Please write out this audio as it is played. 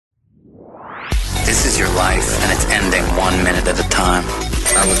your life, and it's ending 1 minute at a time.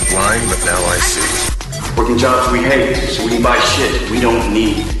 I was blind, but now I see. Working jobs we hate, so we can buy shit we don't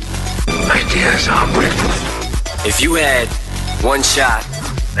need. Ideas are worthless. If you had one shot,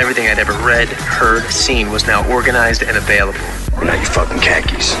 everything I'd ever read, heard, seen was now organized and available. Now you fucking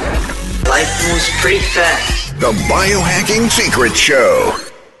khakis. Life moves pretty fast. The Biohacking Secret Show.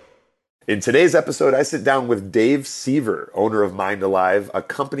 In today's episode, I sit down with Dave Siever, owner of Mind Alive, a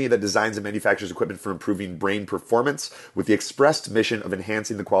company that designs and manufactures equipment for improving brain performance with the expressed mission of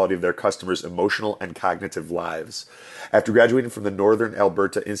enhancing the quality of their customers' emotional and cognitive lives. After graduating from the Northern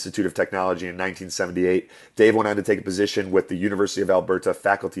Alberta Institute of Technology in 1978, Dave went on to take a position with the University of Alberta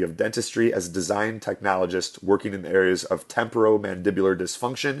Faculty of Dentistry as a design technologist working in the areas of temporomandibular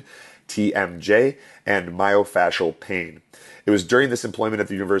dysfunction, TMJ, and myofascial pain. It was during this employment at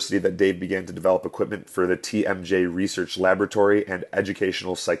the university that Dave began to develop equipment for the TMJ Research Laboratory and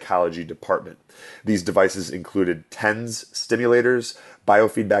Educational Psychology Department. These devices included TENS stimulators,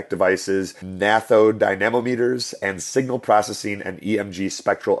 biofeedback devices, nathodynamometers, and signal processing and EMG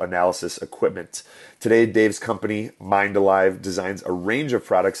spectral analysis equipment. Today, Dave's company, Mind Alive, designs a range of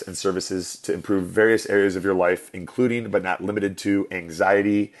products and services to improve various areas of your life, including but not limited to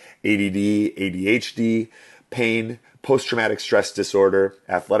anxiety, ADD, ADHD, pain, post-traumatic stress disorder,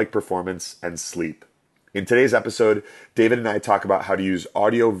 athletic performance, and sleep. In today's episode, David and I talk about how to use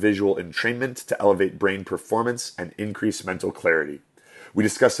audio-visual entrainment to elevate brain performance and increase mental clarity. We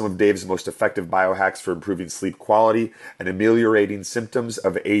discuss some of Dave's most effective biohacks for improving sleep quality and ameliorating symptoms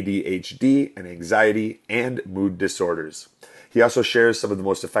of ADHD and anxiety and mood disorders. He also shares some of the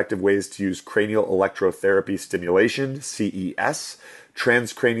most effective ways to use cranial electrotherapy stimulation, CES,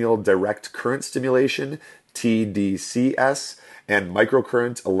 transcranial direct current stimulation, TDCS, and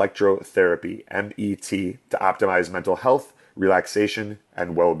microcurrent electrotherapy, MET, to optimize mental health, relaxation,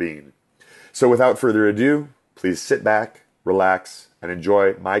 and well-being. So without further ado, please sit back, relax, and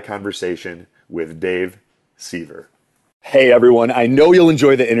enjoy my conversation with Dave Siever. Hey everyone, I know you'll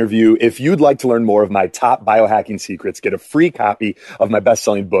enjoy the interview. If you'd like to learn more of my top biohacking secrets, get a free copy of my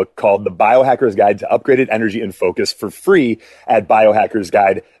best-selling book called The Biohacker's Guide to Upgraded Energy and Focus for free at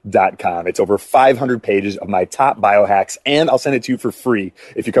biohackersguide.com. It's over 500 pages of my top biohacks, and I'll send it to you for free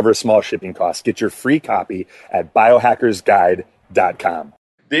if you cover a small shipping cost. Get your free copy at biohackersguide.com.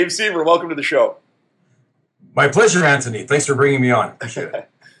 Dave Siever, welcome to the show. My pleasure, Anthony. Thanks for bringing me on. Appreciate it.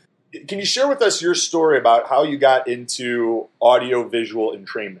 Can you share with us your story about how you got into audio-visual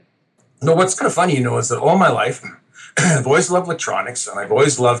entrainment? No, what's kind of funny, is that all my life, I've always loved electronics, and I've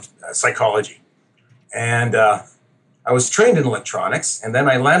always loved psychology. And I was trained in electronics, and then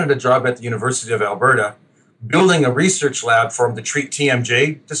I landed a job at the University of Alberta building a research lab for them to treat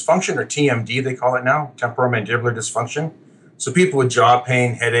TMJ dysfunction, or TMD they call it now, temporomandibular dysfunction. So people with jaw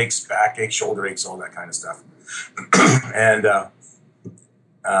pain, headaches, backache, shoulder aches, all that kind of stuff.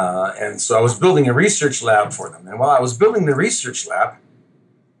 And so I was building a research lab for them. And while I was building the research lab,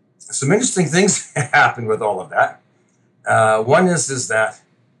 some interesting things happened with all of that. One is that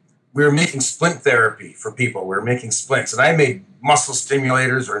we were making splint therapy for people. We were making splints. And I made muscle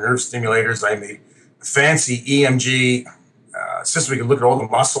stimulators or nerve stimulators. I made fancy EMG system. We could look at all the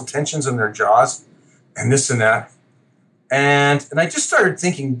muscle tensions in their jaws and this and that. And I just started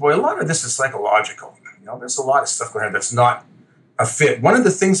thinking, boy, a lot of this is psychological. There's a lot of stuff going on that's not a fit. One of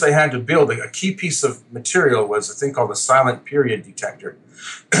the things I had to build, a key piece of material, was a thing called a silent period detector.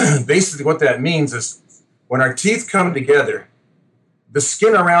 Basically, what that means is when our teeth come together, the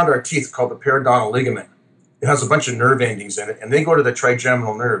skin around our teeth, called the periodontal ligament, it has a bunch of nerve endings in it, and they go to the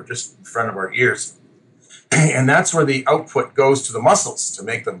trigeminal nerve just in front of our ears. And that's where the output goes to the muscles to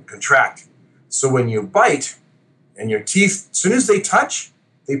make them contract. So when you bite and your teeth, as soon as they touch,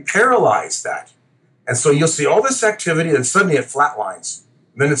 they paralyze that. And so you'll see all this activity, and suddenly it flatlines.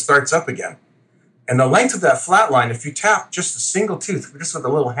 And then it starts up again. And the length of that flat line, if you tap just a single tooth, just with a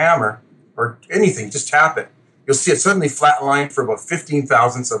little hammer or anything, just tap it, you'll see it suddenly flatline for about 15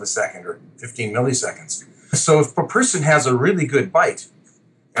 thousandths of a second or 15 milliseconds. So if a person has a really good bite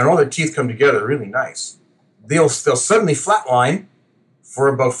and all their teeth come together really nice, they'll suddenly flatline for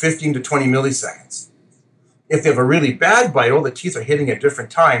about 15 to 20 milliseconds. If they have a really bad bite, all the teeth are hitting at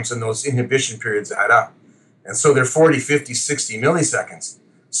different times, and those inhibition periods add up. And so they're 40, 50, 60 milliseconds.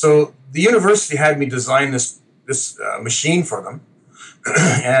 So the university had me design this machine for them.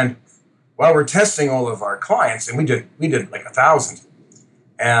 And while we're testing all of our clients, and we did like 1,000,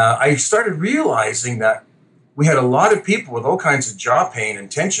 I started realizing that we had a lot of people with all kinds of jaw pain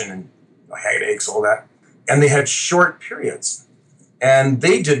and tension and headaches, all that, and they had short periods. And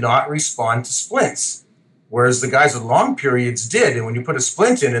they did not respond to splints. Whereas the guys with long periods did. And when you put a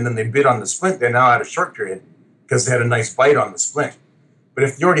splint in and then they bit on the splint, they now had a short period because they had a nice bite on the splint. But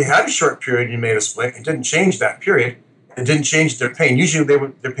if you already had a short period and you made a splint, it didn't change that period. It didn't change their pain. Usually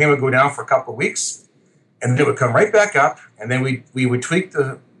their pain would go down for a couple of weeks and then it would come right back up. And then we would tweak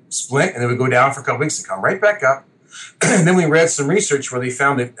the splint and it would go down for a couple of weeks and come right back up. And then we read some research where they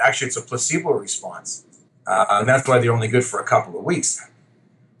found that actually it's a placebo response. And that's why they're only good for a couple of weeks.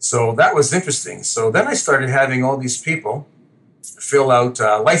 So that was interesting. So then I started having all these people fill out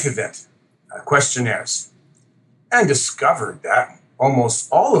life event questionnaires and discovered that almost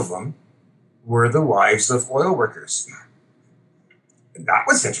all of them were the wives of oil workers. And that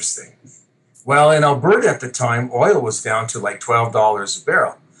was interesting. Well, in Alberta at the time, oil was down to like $12 a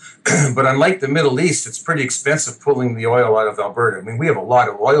barrel. But unlike the Middle East, it's pretty expensive pulling the oil out of Alberta. I mean, we have a lot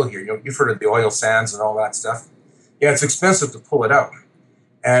of oil here. You've heard of the oil sands and all that stuff. Yeah, it's expensive to pull it out.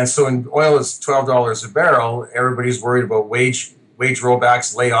 And so when oil is $12 a barrel, everybody's worried about wage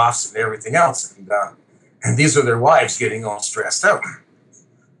rollbacks, layoffs, and everything else. And these are their wives getting all stressed out.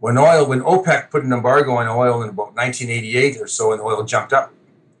 When OPEC put an embargo on oil in about 1988 or so, and oil jumped up,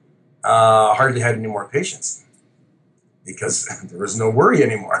 hardly had any more patients because there was no worry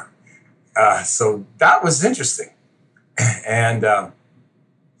anymore. So that was interesting. And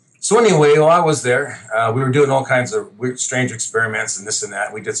so anyway, while I was there, we were doing all kinds of weird, strange experiments and this and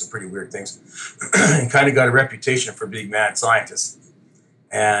that. We did some pretty weird things and kind of got a reputation for being mad scientists.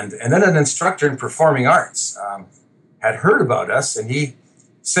 And then an instructor in performing arts had heard about us, and he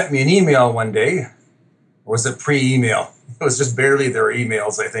sent me an email one day. Or was it pre-email? It was just barely their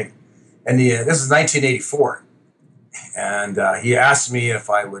emails, I think. And this is 1984. And he asked me if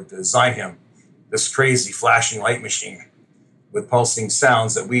I would design him this crazy flashing light machine with pulsing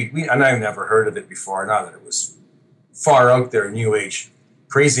sounds that and I've never heard of it before, not that it was far out there, new age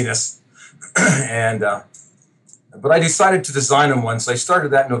craziness. But I decided to design them once. I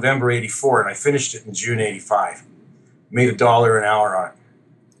started that in November 84 and I finished it in June 85. Made $1 an hour on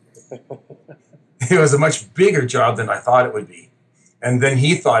it. It was a much bigger job than I thought it would be. And then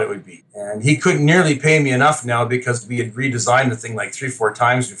he thought it would be. And he couldn't nearly pay me enough now because we had redesigned the thing like 3-4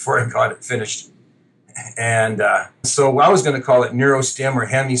 times before I got it finished. And so I was going to call it NeuroStim or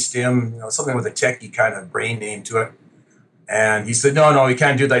HemiStim, something with a techie kind of brain name to it. And he said, no, you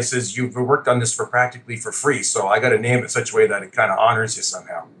can't do that. He says, you've worked on this practically for free. So I got to name it in such a way that it kind of honors you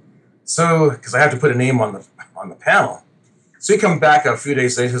somehow. So, because I have to put a name on the panel. So he comes back a few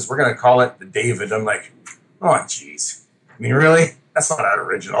days later and says, we're going to call it the David. I'm like, oh, geez. I mean, really? That's not that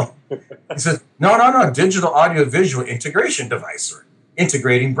original. He says, no, digital audio-visual integration device or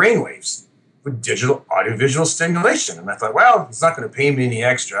integrating brainwaves with digital audiovisual stimulation. And I thought, well, he's not going to pay me any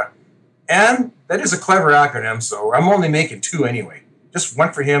extra. And that is a clever acronym, so I'm only making 2 anyway. Just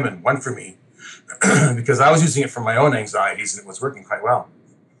one for him and one for me because I was using it for my own anxieties and it was working quite well.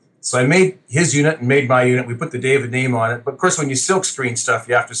 So I made his unit and made my unit. We put the David name on it. But of course, when you silk screen stuff,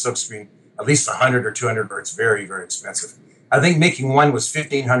 you have to silk screen at least 100 or 200 or it's very, very expensive. I think making one was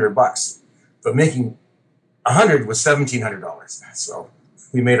 $1,500, but making 100 was $1,700. So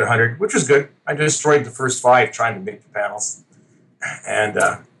we made 100, which was good. I destroyed the first 5 trying to make the panels. And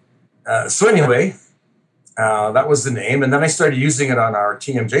so anyway, that was the name. And then I started using it on our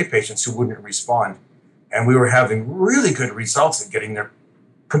TMJ patients who wouldn't respond. And we were having really good results at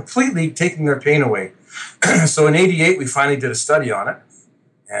completely taking their pain away. So in 88, we finally did a study on it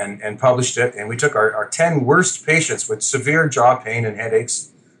and published it. And we took our 10 worst patients with severe jaw pain and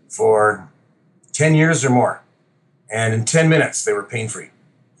headaches for 10 years or more. And in 10 minutes, they were pain-free.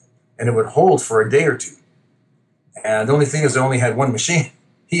 And it would hold for a day or 2. And the only thing is I only had one machine.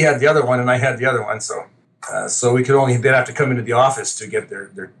 He had the other one and I had the other one. So they'd have to come into the office to get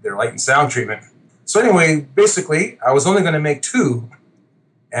their light and sound treatment. So anyway, basically, I was only going to make 2.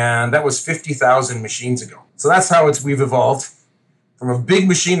 And that was 50,000 machines ago. So that's how we've evolved from a big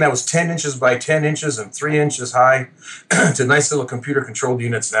machine that was 10 inches by 10 inches and 3 inches high to nice little computer-controlled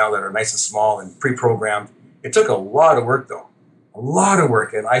units now that are nice and small and pre-programmed. It took a lot of work, though. A lot of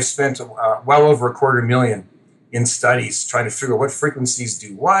work. And I spent well over $250,000 in studies trying to figure out what frequencies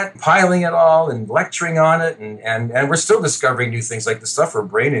do what, piling it all and lecturing on it. And we're still discovering new things like the stuff for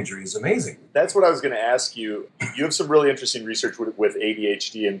brain injury is amazing. That's what I was going to ask you. You have some really interesting research with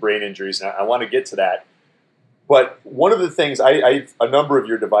ADHD and brain injuries, and I want to get to that. But one of the things, I have a number of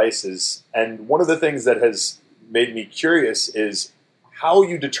your devices, and one of the things that has made me curious is how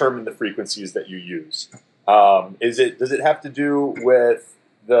you determine the frequencies that you use. Does it have to do with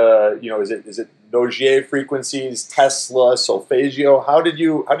is it Nogier frequencies, Tesla, Solfeggio? How do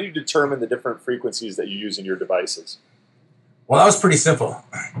you determine the different frequencies that you use in your devices? Well, that was pretty simple.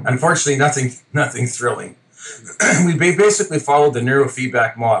 Unfortunately, nothing thrilling. We basically followed the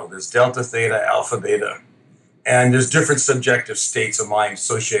neurofeedback model. There's delta, theta, alpha, beta, and there's different subjective states of mind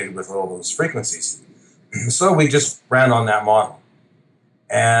associated with all those frequencies. So we just ran on that model.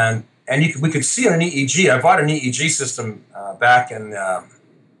 And we could see on an EEG, I bought an EEG system back in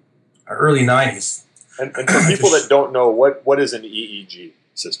early 90s. And for people that don't know, what is an EEG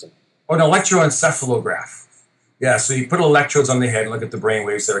system? Oh, an electroencephalograph. Yeah, so you put electrodes on the head and look at the brain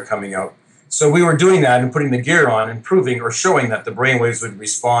waves that are coming out. So we were doing that and putting the gear on and proving or showing that the brain waves would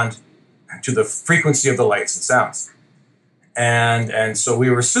respond to the frequency of the lights and sounds. And so we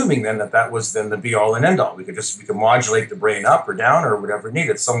were assuming then that was then the be all and end all. We could modulate the brain up or down or whatever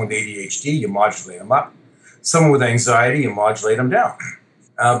needed. Someone with ADHD, you modulate them up. Someone with anxiety, you modulate them down.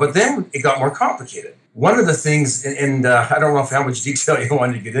 But then it got more complicated. One of the things, and I don't know how much detail you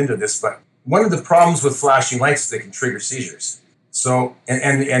wanted to get into this, but one of the problems with flashing lights is they can trigger seizures. So,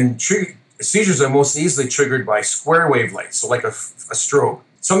 seizures are most easily triggered by square wave lights, so like a strobe.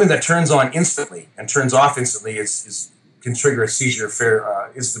 Something that turns on instantly and turns off instantly can trigger a seizure.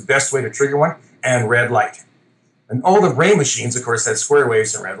 Is the best way to trigger one, and red light. And all the brain machines, of course, had square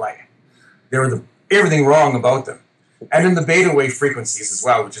waves and red light. They were everything wrong about them. And in the beta wave frequencies as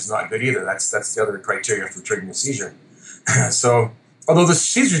well, which is not good either. That's the other criteria for triggering a seizure. So, although the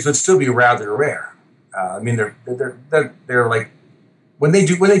seizures would still be rather rare. I mean, they're like when they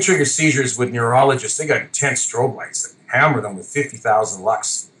trigger seizures with neurologists, they got intense strobe lights that hammer them with 50,000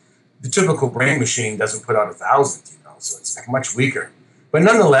 lux. The typical brain machine doesn't put out 1,000, so it's much weaker. But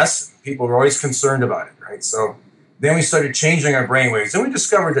nonetheless, people were always concerned about it, right? So then we started changing our brain waves. Then we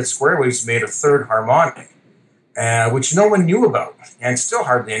discovered that square waves made a third harmonic, which no one knew about, and still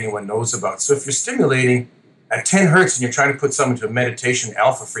hardly anyone knows about. So if you're stimulating at 10 hertz and you're trying to put someone to a meditation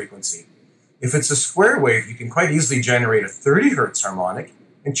alpha frequency, if it's a square wave, you can quite easily generate a 30 hertz harmonic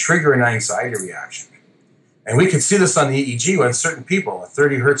and trigger an anxiety reaction. And we could see this on the EEG when certain people, a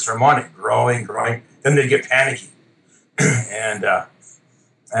 30 hertz harmonic growing, then they'd get panicky.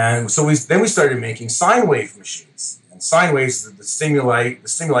 and so we started making sine wave machines. And sine waves, the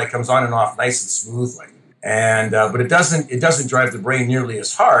stimuli comes on and off nice and smoothly. And but it doesn't drive the brain nearly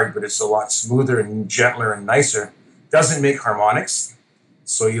as hard, but it's a lot smoother and gentler and nicer. Doesn't make harmonics,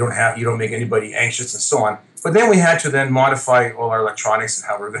 so you don't make anybody anxious and so on. But then we had to then modify all our electronics and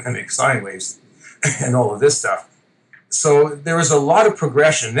how we're going to make sine waves and all of this stuff. So there was a lot of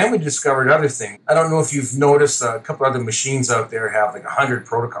progression. Then we discovered other things. I don't know if you've noticed a couple other machines out there have like 100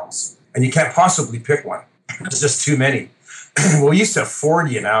 protocols, and you can't possibly pick one. There's just too many. Well, we used to have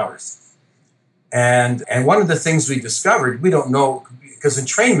 40 in ours. And one of the things we discovered, we don't know, because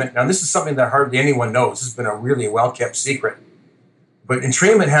entrainment, now this is something that hardly anyone knows. This has been a really well-kept secret. But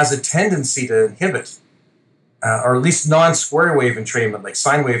entrainment has a tendency to inhibit, or at least non-square wave entrainment, like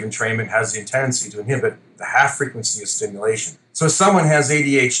sine wave entrainment, has the tendency to inhibit the half frequency of stimulation. So if someone has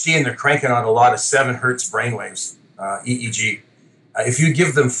ADHD and they're cranking out a lot of 7 hertz brainwaves, EEG, if you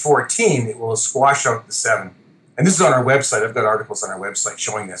give them 14, it will squash out the 7. And this is on our website. I've got articles on our website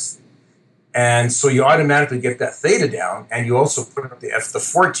showing this. And so you automatically get that theta down, and you also put up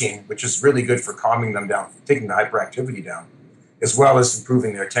the 14, which is really good for calming them down, taking the hyperactivity down, as well as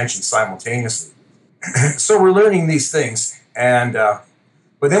improving their attention simultaneously. So we're learning these things, and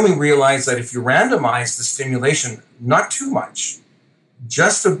but then we realized that if you randomize the stimulation, not too much,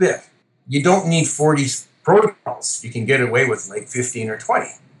 just a bit, you don't need 40 protocols. You can get away with like 15 or 20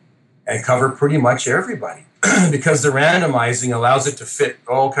 and cover pretty much everybody. Because the randomizing allows it to fit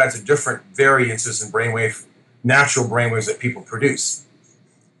all kinds of different variances in brainwave, natural brainwaves that people produce.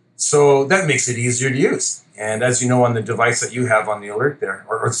 So that makes it easier to use. And as you know, on the device that you have on the alert there,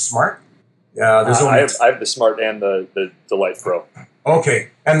 or the Smart, I have the Smart and the Delight Pro.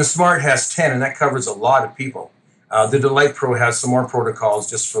 Okay, and the Smart has 10, and that covers a lot of people. The Delight Pro has some more protocols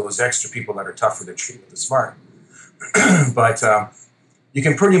just for those extra people that are tougher to treat with the Smart. But you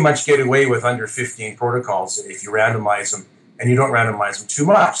can pretty much get away with under 15 protocols if you randomize them, and you don't randomize them too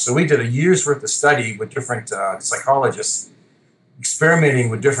much. So we did a year's worth of study with different psychologists, experimenting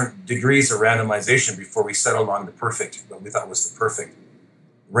with different degrees of randomization before we settled on what we thought was the perfect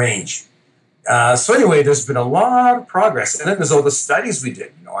range. So anyway, there's been a lot of progress. And then there's all the studies we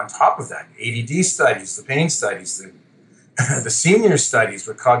did, on top of that, ADD studies, the pain studies, the senior studies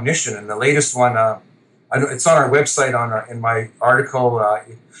with cognition, and the latest one, it's on our website in my article.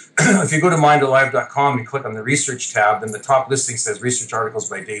 If you go to mindalive.com and click on the research tab, then the top listing says research articles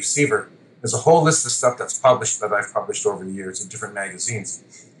by Dave Siever. There's a whole list of stuff that's published that I've published over the years in different magazines.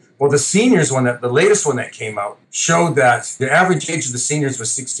 Well, the seniors one, the latest one that came out, showed that the average age of the seniors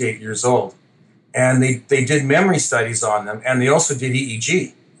was 68 years old. And they did memory studies on them, and they also did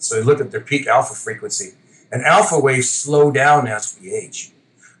EEG. So they looked at their peak alpha frequency. And alpha waves slow down as we age.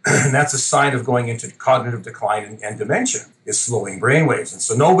 And that's a sign of going into cognitive decline and dementia, is slowing brain waves. And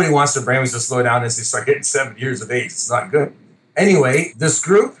so nobody wants their brain waves to slow down as they start getting 70 years of age. It's not good. Anyway, this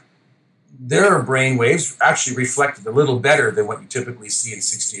group, their brain waves actually reflected a little better than what you typically see in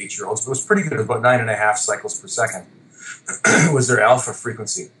 68-year-olds, but it was pretty good, about 9.5 cycles per second was their alpha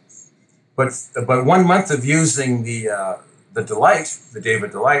frequency. But 1 month of using the Delight, the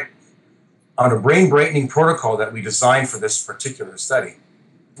David Delight, on a brain brightening protocol that we designed for this particular study,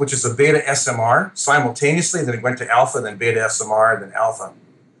 which is a beta SMR simultaneously, then it went to alpha, then beta SMR, then alpha.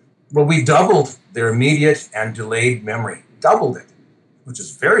 Well, we doubled their immediate and delayed memory, doubled it, which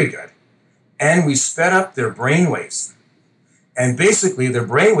is very good. And we sped up their brain waves. And basically, their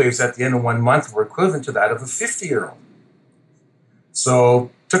brain waves at the end of 1 month were equivalent to that of a 50-year-old.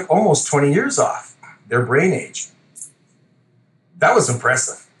 So took almost 20 years off their brain age. That was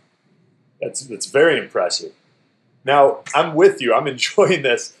impressive. That's very impressive. Now, I'm with you. I'm enjoying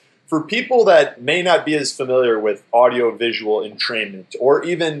this. For people that may not be as familiar with audio-visual entrainment, or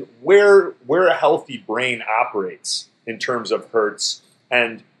even where a healthy brain operates in terms of hertz,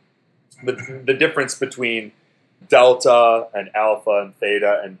 and the difference between delta and alpha and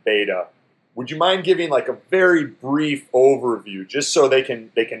theta and beta, would you mind giving like a very brief overview, just so they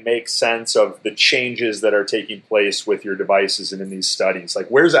can make sense of the changes that are taking place with your devices and in these studies? Like,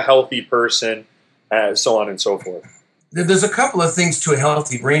 where's a healthy person, so on and so forth. There's a couple of things to a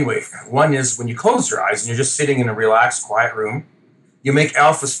healthy brainwave. One is when you close your eyes and you're just sitting in a relaxed, quiet room, you make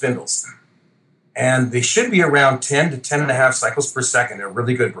alpha spindles. And they should be around 10 to 10.5 cycles per second. They're a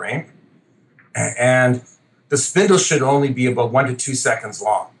really good brain. And the spindle should only be about 1 to 2 seconds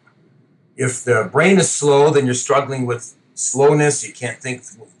long. If the brain is slow, then you're struggling with slowness. You can't think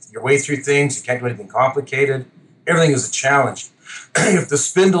your way through things. You can't do anything complicated. Everything is a challenge. If the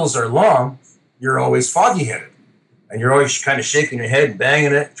spindles are long, you're always foggy-headed. And you're always kind of shaking your head and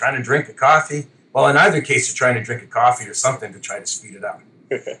banging it, trying to drink a coffee. Well, in either case, you're trying to drink a coffee or something to try to speed it up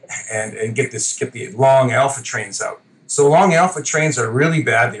and get the long alpha trains out. So long alpha trains are really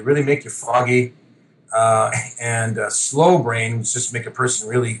bad. They really make you foggy. And slow brains just make a person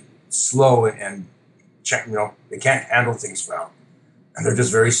really slow and they can't handle things well. And they're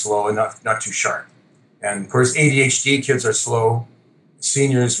just very slow and not too sharp. And of course, ADHD kids are slow.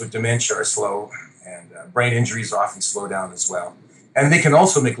 Seniors with dementia are slow. And brain injuries often slow down as well. And they can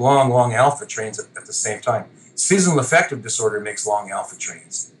also make long alpha trains at the same time. Seasonal affective disorder makes long alpha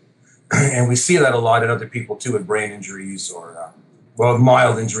trains. And we see that a lot in other people too, with brain injuries or,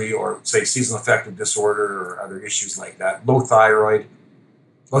 mild injury or, say, seasonal affective disorder or other issues like that. Low thyroid.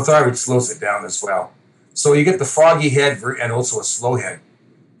 Low thyroid slows it down as well. So you get the foggy head and also a slow head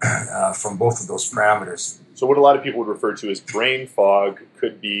from both of those parameters. So what a lot of people would refer to as brain fog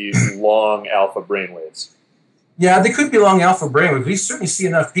could be long alpha brainwaves. Yeah, they could be long alpha brainwaves. We certainly see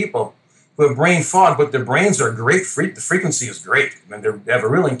enough people who have brain fog, but their brains are great. The frequency is great. I mean, they have a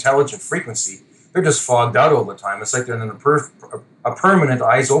really intelligent frequency. They're just fogged out all the time. It's like they're in a permanent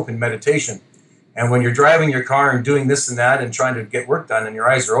eyes open meditation. And when you're driving your car and doing this and that and trying to get work done and your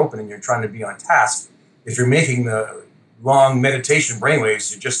eyes are open and you're trying to be on task, if you're making the long meditation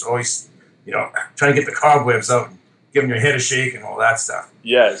brainwaves, you're just always, trying to get the cobwebs out and giving your head a shake and all that stuff.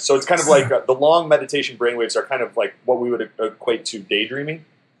 Yeah, so it's kind of like the long meditation brainwaves are kind of like what we would equate to daydreaming,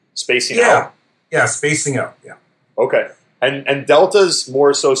 spacing out. Yeah, spacing out, yeah. Okay, and delta's more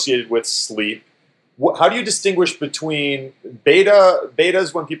associated with sleep. How do you distinguish between beta? Beta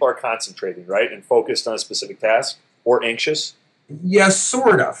is when people are concentrating, right, and focused on a specific task, or anxious? Yes,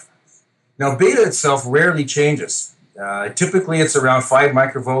 sort of. Now, beta itself rarely changes. Typically, it's around 5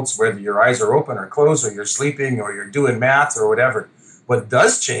 microvolts, whether your eyes are open or closed, or you're sleeping, or you're doing math, or whatever. What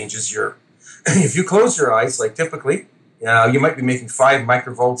does change is if you close your eyes, like typically, you might be making 5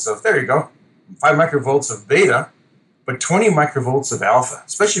 microvolts of, 5 microvolts of beta, but 20 microvolts of alpha.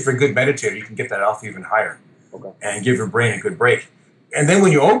 Especially if you're a good meditator, you can get that alpha even higher and give your brain a good break. And then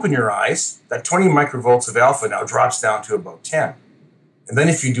when you open your eyes, that 20 microvolts of alpha now drops down to about 10. And then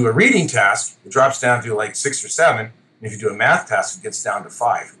if you do a reading task, it drops down to like 6 or 7. And if you do a math task, it gets down to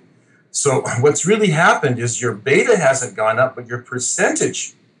 5. So what's really happened is your beta hasn't gone up, but your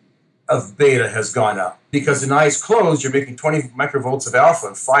percentage of beta has gone up. Because in eyes closed, you're making 20 microvolts of alpha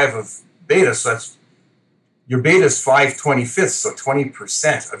and 5 of beta. So your beta is 5/25, so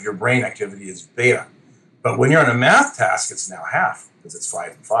 20% of your brain activity is beta. But when you're on a math task, it's now half, because it's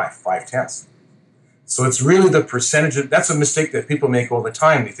 5 and 5/10. So it's really the percentage. That's a mistake that people make all the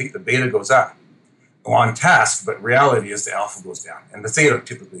time. They think the beta goes up on task, but reality is the alpha goes down, and the theta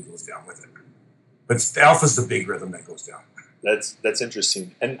typically goes down with it. But the alpha is the big rhythm that goes down. That's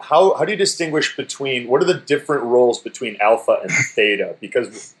interesting. And how do you distinguish between, what are the different roles between alpha and theta?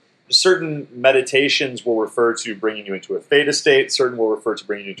 Because certain meditations will refer to bringing you into a theta state, certain will refer to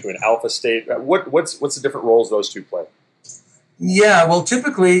bringing you into an alpha state. What's the different roles those two play? Yeah, well,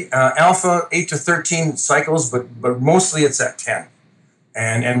 typically alpha 8 to 13 cycles, but mostly it's at 10.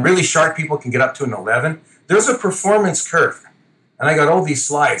 And really sharp people can get up to an 11. There's a performance curve. And I got all these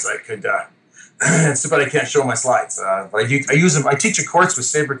slides I could, it's too bad I can't show my slides. But I use them. I teach a course with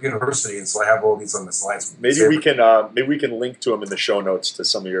Siever University, and so I have all these on the slides. Maybe we can link to them in the show notes to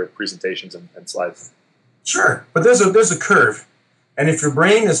some of your presentations and slides. Sure, but there's a curve, and if your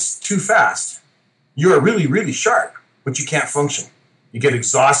brain is too fast, you are really, really sharp, but you can't function. You get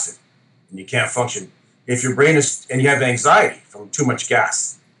exhausted, and you can't function. If your brain is, and you have anxiety from too much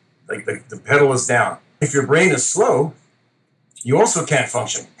gas, like the pedal is down. If your brain is slow, you also can't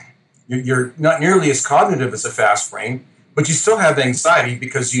function. You're not nearly as cognitive as a fast brain, but you still have anxiety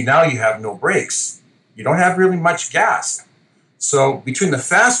because you have no brakes. You don't have really much gas. So between the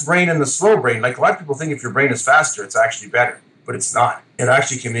fast brain and the slow brain, like a lot of people think if your brain is faster, it's actually better, but it's not. It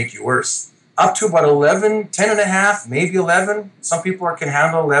actually can make you worse. Up to about 11, 10 and a half, maybe 11. Some people can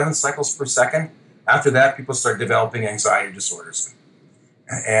handle 11 cycles per second. After that, people start developing anxiety disorders.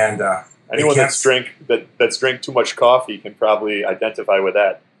 And anyone that's drank too much coffee can probably identify with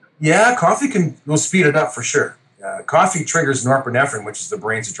that. Yeah, coffee will speed it up for sure. Coffee triggers norepinephrine, which is the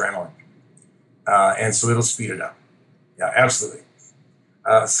brain's adrenaline. And so it'll speed it up. Yeah, absolutely.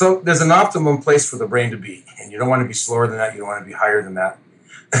 So there's an optimum place for the brain to be. And you don't want to be slower than that. You don't want to be higher than that.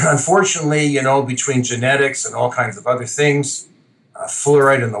 Unfortunately, between genetics and all kinds of other things,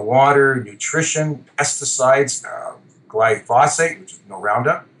 fluoride in the water, nutrition, pesticides, glyphosate, which is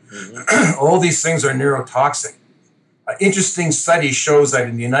Roundup, all these things are neurotoxic. Interesting study shows that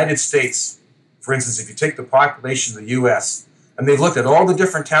in the United States, for instance, if you take the population of the U.S., and they've looked at all the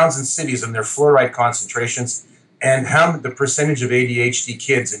different towns and cities and their fluoride concentrations and how the percentage of ADHD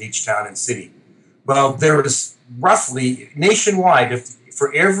kids in each town and city. Well, there is roughly nationwide,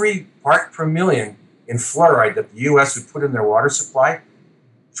 for every part per million in fluoride that the U.S. would put in their water supply,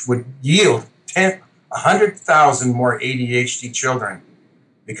 which would yield 100,000 more ADHD children.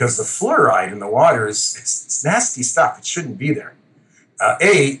 Because the fluoride in the water it's nasty stuff. It shouldn't be there.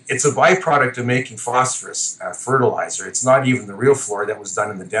 It's a byproduct of making phosphorus fertilizer. It's not even the real fluoride that was done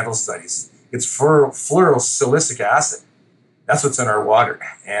in the dental studies. It's fluorosilicic acid. That's what's in our water.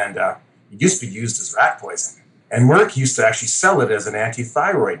 And it used to be used as rat poison. And Merck used to actually sell it as an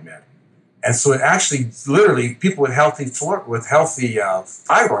anti-thyroid med. And so it actually, literally, people with healthy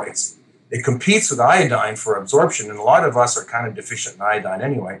thyroids, it competes with iodine for absorption, and a lot of us are kind of deficient in iodine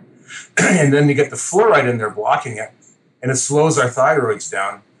anyway. And then you get the fluoride in there blocking it, and it slows our thyroids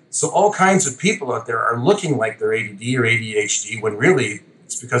down. So all kinds of people out there are looking like they're ADD or ADHD when really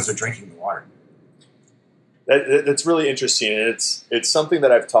it's because they're drinking the water. That's really interesting, and it's something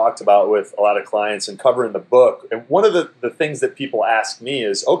that I've talked about with a lot of clients and cover in the book. And one of the things that people ask me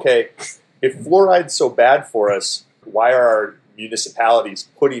is, okay, if fluoride's so bad for us, why are our municipalities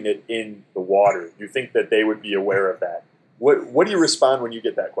putting it in the water? You think that they would be aware of that? What do you respond when you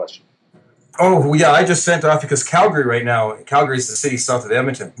get that question? Oh, yeah, I just sent off because Calgary is the city south of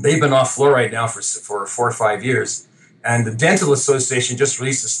Edmonton. They've been off fluoride now for 4 or 5 years. And the Dental Association just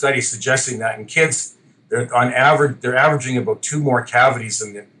released a study suggesting that in kids, they're averaging about 2 more cavities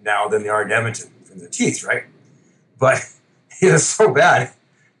now than they are in Edmonton from the teeth, right? But it is so bad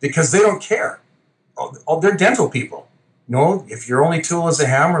because they don't care. They're dental people. If your only tool is a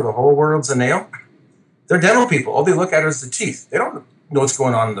hammer, the whole world's a nail. They're dental people. All they look at is the teeth. They don't know what's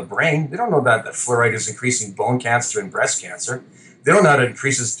going on in the brain. They don't know that fluoride is increasing bone cancer and breast cancer. They don't know that it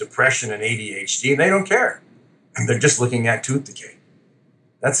increases depression and ADHD, and they don't care. And they're just looking at tooth decay.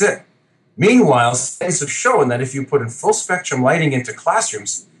 That's it. Meanwhile, studies have shown that if you put in full spectrum lighting into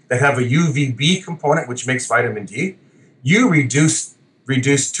classrooms that have a UVB component, which makes vitamin D, you reduce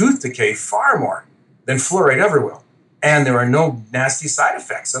tooth decay far more than fluoride ever will. And there are no nasty side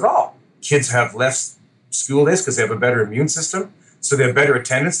effects at all. Kids have less school days because they have a better immune system. So they have better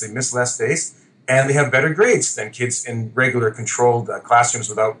attendance, they miss less days, and they have better grades than kids in regular controlled classrooms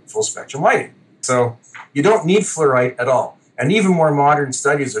without full spectrum lighting. So you don't need fluoride at all. And even more modern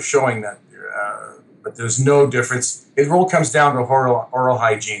studies are showing that there's no difference. It all comes down to oral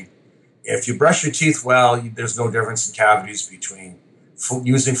hygiene. If you brush your teeth well, there's no difference in cavities between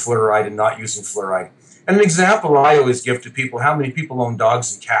using fluoride and not using fluoride. And an example I always give to people, how many people own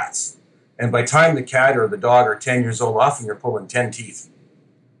dogs and cats? And by the time the cat or the dog are 10 years old, often you're pulling 10 teeth.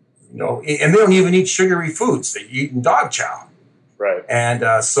 And they don't even eat sugary foods. They eat dog chow. Right.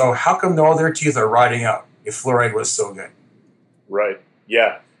 And so how come all their teeth are rotting out if fluoride was so good? Right.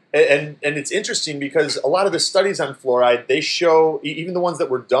 Yeah. And it's interesting because a lot of the studies on fluoride, they show, even the ones that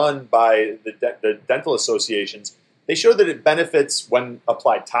were done by the dental associations, they show that it benefits when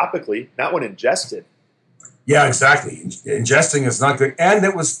applied topically, not when ingested. Yeah, exactly. Ingesting is not good. And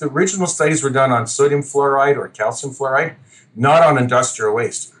the original studies were done on sodium fluoride or calcium fluoride, not on industrial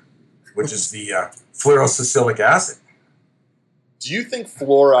waste, which is the fluorosilicic acid. Do you think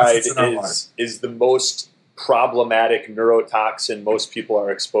fluoride is the most problematic neurotoxin most people are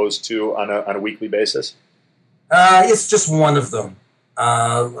exposed to on a weekly basis? It's just one of them.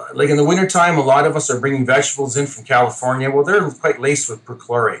 Like in the wintertime, a lot of us are bringing vegetables in from California. Well, they're quite laced with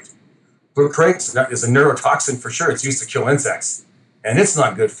perchlorate. Perchlorate is a neurotoxin for sure. It's used to kill insects, and it's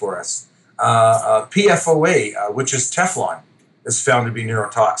not good for us. PFOA, which is Teflon, is found to be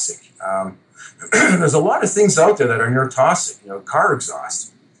neurotoxic. There's a lot of things out there that are neurotoxic. Car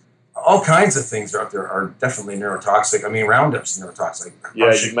exhaust. All kinds of things out there are definitely neurotoxic. I mean, Roundup's neurotoxic.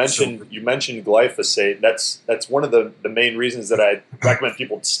 Yeah, you mentioned glyphosate. That's one of the main reasons that I recommend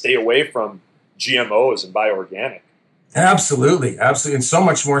people stay away from GMOs and bioorganic. Absolutely. And so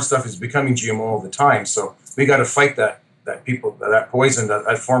much more stuff is becoming GMO all the time. So we got to fight that poison,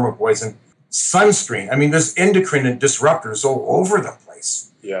 that form of poison. Sunscreen. I mean, there's endocrine disruptors all over the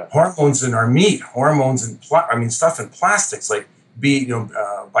place. Yeah. Hormones in our meat, hormones in stuff in plastics like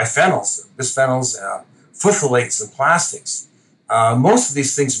biphenyls, bisphenols, phthalates in plastics. Most of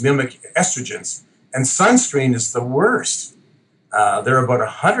these things mimic estrogens, and sunscreen is the worst. There are about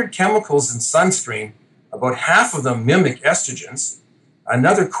 100 chemicals in sunscreen. About half of them mimic estrogens.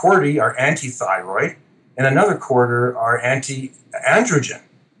 Another quarter are antithyroid, and another quarter are anti-androgen.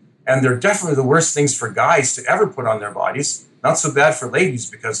 And they're definitely the worst things for guys to ever put on their bodies. Not so bad for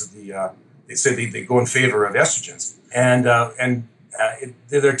ladies because of they say they go in favor of estrogens. And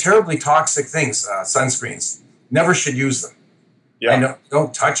they're terribly toxic things, sunscreens. Never should use them. Yeah.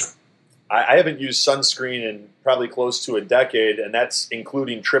 Don't touch them. I haven't used sunscreen in probably close to a decade, and that's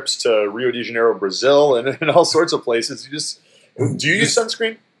including trips to Rio de Janeiro, Brazil, and all sorts of places. Do you use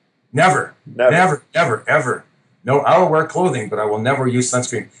sunscreen? Never, ever. No, I will wear clothing, but I will never use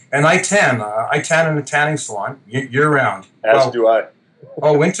sunscreen. And I tan. I tan in a tanning salon year-round. As do I.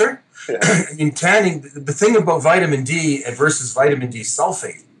 Oh, winter? Yeah. I mean, tanning, the thing about vitamin D versus vitamin D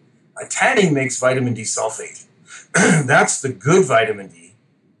sulfate, tanning makes vitamin D sulfate. That's the good vitamin D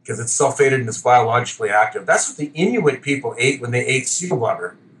because it's sulfated and it's biologically active. That's what the Inuit people ate when they ate seal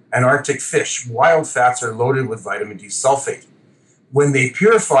blubber and Arctic fish. Wild fats are loaded with vitamin D sulfate. When they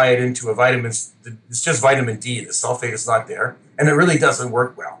purify it into a vitamin, it's just vitamin D. The sulfate is not there, and it really doesn't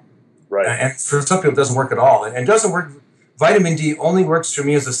work well. Right. And for some people, it doesn't work at all. And it doesn't work. Vitamin D only works for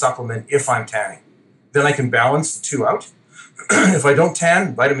me as a supplement if I'm tanning. Then I can balance the two out. If I don't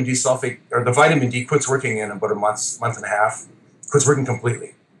tan, vitamin D sulfate, or the vitamin D quits working in about a month and a half, quits working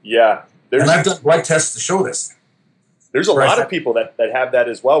completely. Yeah. And I've done blood tests to show this. There's a lot of people that have that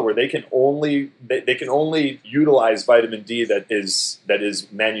as well, where they can only utilize vitamin D that is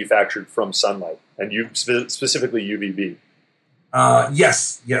manufactured from sunlight, and specifically UVB.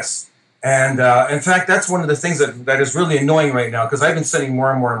 Yes. And in fact, that's one of the things that is really annoying right now, because I've been sending more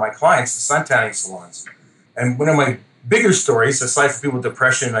and more of my clients to sun tanning salons. And one of my bigger stories, aside from people with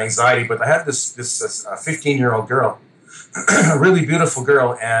depression and anxiety, but I had this 15-year-old girl, a really beautiful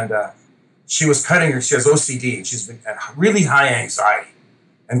girl, and she was cutting her. She has OCD, and she's been at really high anxiety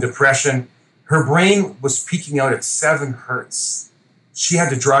and depression. Her brain was peaking out at 7 hertz. She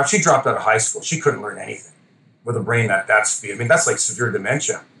dropped out of high school. She couldn't learn anything with a brain at that speed. I mean, that's like severe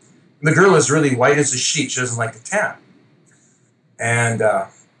dementia. And the girl is really white as a sheet. She doesn't like to tan.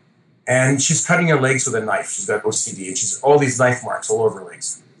 And she's cutting her legs with a knife. She's got OCD, and she's all these knife marks all over her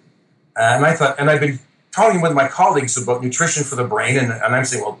legs. And I thought, and I've been talking with my colleagues about nutrition for the brain, and I'm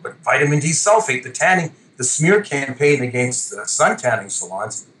saying, well, but vitamin D sulfate, the smear campaign against sun tanning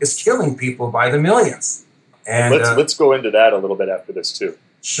salons is killing people by the millions. And let's go into that a little bit after this too.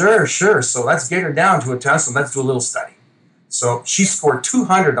 Sure. So let's get her down to a test, and let's do a little study. So she scored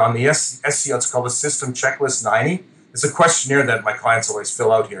 200 on the SCL. It's called the System Checklist 90. It's a questionnaire that my clients always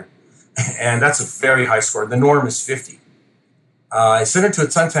fill out here, and that's a very high score. The norm is 50. I sent her to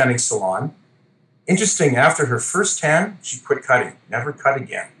a sun tanning salon. Interesting, after her first tan, she quit cutting, never cut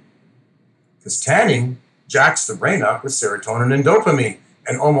again. Because tanning jacks the brain up with serotonin and dopamine,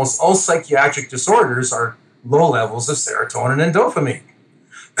 and almost all psychiatric disorders are low levels of serotonin and dopamine.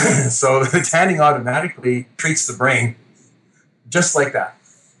 So the tanning automatically treats the brain just like that.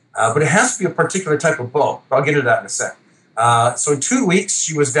 But it has to be a particular type of bulb. I'll get into that in a sec. So in 2 weeks,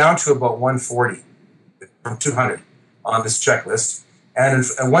 she was down to about 140 from 200 on this checklist. And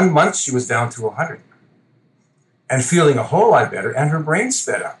in 1 month, she was down to 100. and feeling a whole lot better, and her brain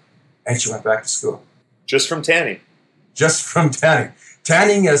sped up. And she went back to school. Just from tanning? Just from tanning.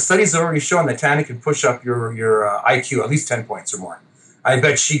 Tanning, studies have already shown that tanning can push up your IQ at least 10 points or more. I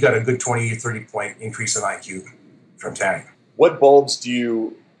bet she got a good 20, 30 point increase in IQ from tanning. What bulbs do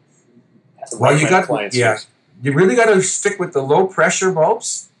you recommend clients use? You really got to stick with the low pressure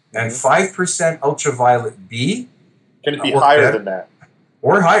bulbs and 5% ultraviolet B. Can it be higher than that?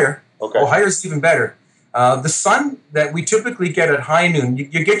 Or higher. Okay. Oh, higher is even better. The sun that we typically get at high noon,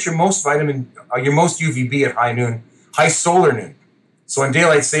 you get your most your most UVB at high noon, high solar noon. So in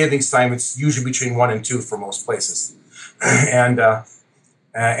daylight savings time, it's usually between 1 and 2 for most places. And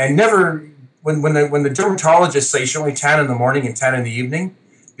never, when the dermatologists say you should only tan in the morning and tan in the evening,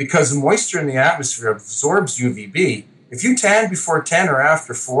 because moisture in the atmosphere absorbs UVB. If you tan before 10 or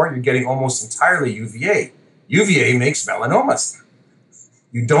after 4, you're getting almost entirely UVA. UVA makes melanomas.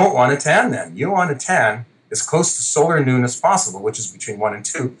 You don't want to tan then. You want to tan as close to solar noon as possible, which is between 1 and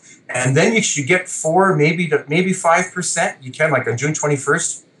 2. And then you should get 4, maybe 5%. You can, like on June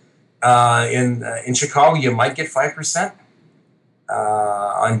 21st in Chicago, you might get 5%.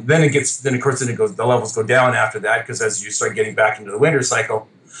 And then the levels go down after that, because as you start getting back into the winter cycle,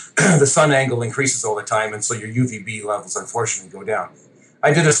 the sun angle increases all the time, and so your UVB levels unfortunately go down.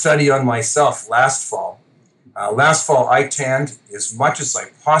 I did a study on myself last fall. Last fall, I tanned as much as I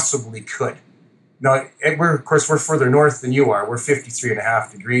possibly could. Now, we're further north than you are. We're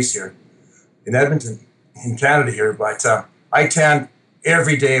 53.5 degrees here in Edmonton, in Canada here. But I tanned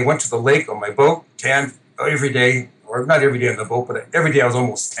every day. I went to the lake on my boat, tanned every day, or not every day on the boat, but every day I was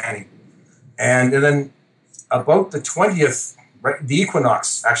almost tanning. And then about the 20th, right, the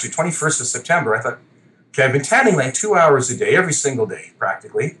equinox, actually 21st of September, I thought, okay, I've been tanning like 2 hours a day, every single day,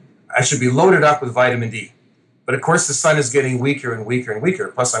 practically. I should be loaded up with vitamin D. But of course, the sun is getting weaker and weaker and weaker.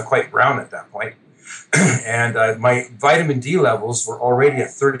 Plus, I'm quite brown at that point. And my vitamin D levels were already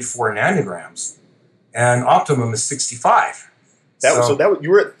at 34 nanograms, and optimum is 65. You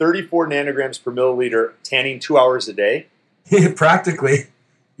were at 34 nanograms per milliliter tanning 2 hours a day? Practically,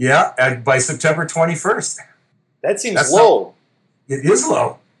 yeah, by September 21st. That seems low. It is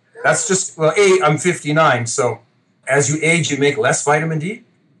low. That's just, I'm 59, so as you age, you make less vitamin D.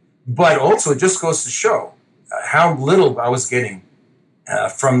 But also, it just goes to show how little I was getting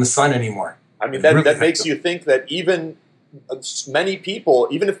from the sun anymore. I mean, that makes you think that even many people,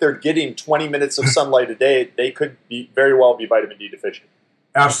 even if they're getting 20 minutes of sunlight a day, they could very well be vitamin D deficient.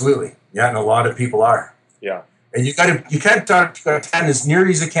 Absolutely. Yeah, and a lot of people are. Yeah. And you can't tan as near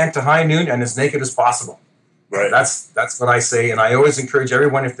as you can to high noon and as naked as possible. Right. That's what I say. And I always encourage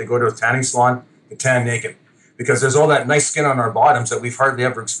everyone, if they go to a tanning salon, to tan naked. Because there's all that nice skin on our bottoms that we've hardly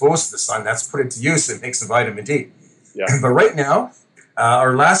ever exposed to the sun. That's put it to use. It makes the vitamin D. Yeah. But right now,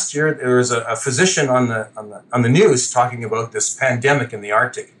 or last year, there was a physician on the news talking about this pandemic in the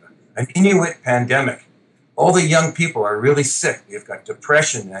Arctic, an Inuit pandemic. All the young people are really sick. They've got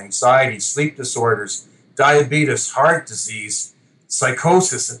depression, anxiety, sleep disorders, diabetes, heart disease,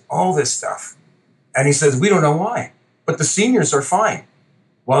 psychosis, and all this stuff. And he says, we don't know why, but the seniors are fine.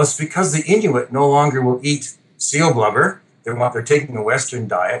 Well, it's because the Inuit no longer will eat seal blubber. They're taking a Western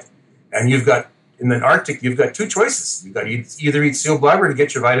diet. And in the Arctic, you've got two choices. You've got to either eat seal blubber to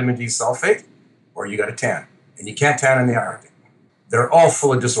get your vitamin D sulfate, or you got to tan. And you can't tan in the Arctic. They're all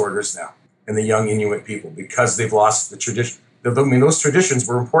full of disorders now in the young Inuit people because they've lost the tradition. I mean, those traditions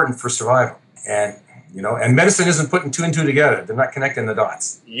were important for survival. And medicine isn't putting 2 and 2 together. They're not connecting the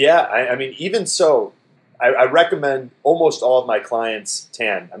dots. Yeah, I mean, even so, I recommend almost all of my clients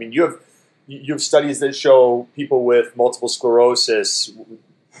tan. I mean, you have studies that show people with multiple sclerosis,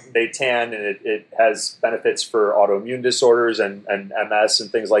 they tan, and it has benefits for autoimmune disorders and MS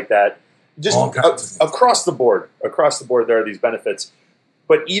and things like that. Just across the board, there are these benefits.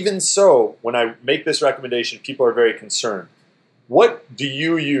 But even so, when I make this recommendation, people are very concerned. What do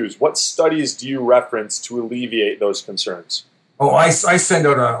you use? What studies do you reference to alleviate those concerns? Oh, I send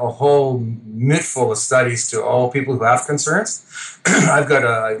out a whole mitt full of studies to all people who have concerns. I've got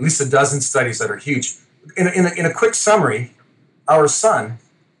at least a dozen studies that are huge. In a quick summary, our sun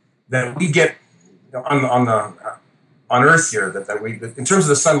that we get on Earth here, that we, in terms of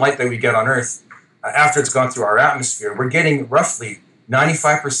the sunlight that we get on Earth, after it's gone through our atmosphere, we're getting roughly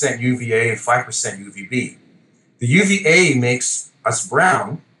 95% UVA and 5% UVB. The UVA makes us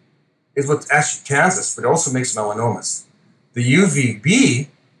brown, is what actually tans us, but it also makes melanomas. The UVB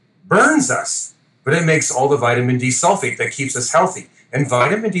burns us, but it makes all the vitamin D sulfate that keeps us healthy. And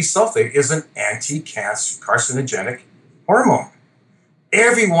vitamin D sulfate is an anti-cancer carcinogenic hormone.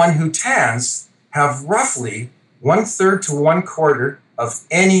 Everyone who tans have roughly 1/3 to 1/4 of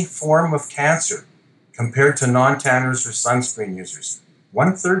any form of cancer. compared to non-tanners or sunscreen users.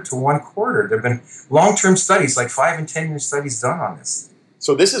 1/3 to 1/4. There have been long-term studies, like 5 and 10-year studies done on this.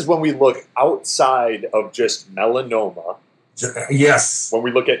 So this is when we look outside of just melanoma. Yes. When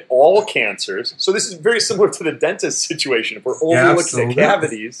we look at all cancers. So this is very similar to the dentist situation. If we're only looking at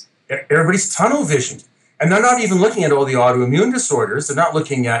cavities. Everybody's tunnel visioned. And they're not even looking at all the autoimmune disorders. They're not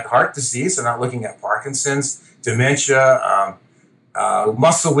looking at heart disease. They're not looking at Parkinson's, dementia,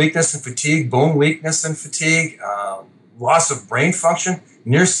 muscle weakness and fatigue, bone weakness and fatigue, loss of brain function,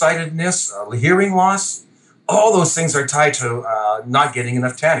 nearsightedness, hearing loss. All those things are tied to not getting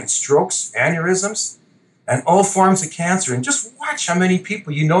enough tanning. Strokes, aneurysms, and all forms of cancer. And just watch how many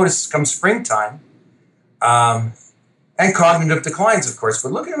people you notice come springtime, and cognitive declines, of course.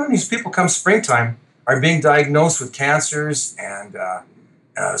 But look at how many people come springtime are being diagnosed with cancers and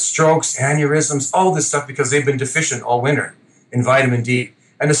strokes, aneurysms, all this stuff because they've been deficient all winter in vitamin D.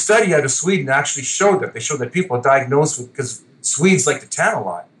 And a study out of Sweden actually showed that. They showed that people diagnosed with, because Swedes like to tan a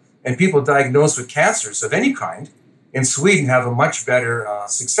lot, and people diagnosed with cancers of any kind in Sweden have a much better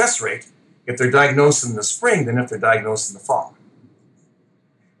success rate if they're diagnosed in the spring than if they're diagnosed in the fall.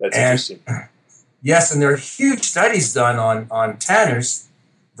 That's interesting. Yes, and there are huge studies done on tanners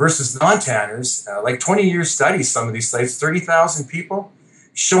versus non-tanners, like 20-year studies, some of these studies, 30,000 people,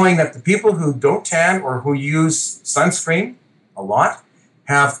 showing that the people who don't tan or who use sunscreen a lot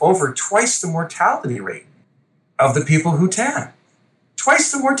have over twice the mortality rate of the people who tan.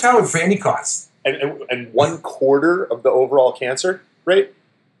 Twice the mortality for any cause. And 1/4 of the overall cancer rate?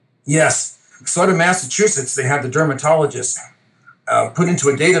 Yes. So out of Massachusetts, they had the dermatologists put into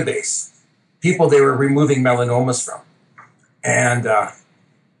a database people they were removing melanomas from. And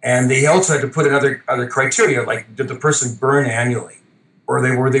they also had to put in other criteria, like did the person burn annually? Or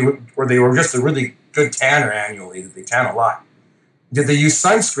they were just a really good tanner annually, did they tan a lot? Did they use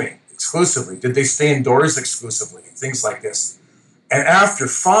sunscreen exclusively? Did they stay indoors exclusively? Things like this. And after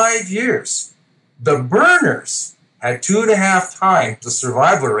 5 years, the burners had 2.5 times the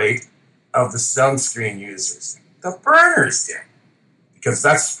survival rate of the sunscreen users. The burners did. Because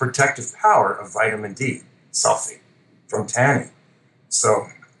that's the protective power of vitamin D, sulfate, from tanning. So,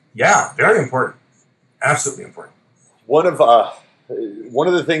 yeah, very important. Absolutely important. One of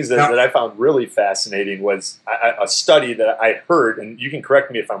the things that I found really fascinating was a study that I heard, and you can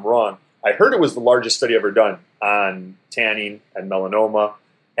correct me if I'm wrong, I heard it was the largest study ever done on tanning and melanoma,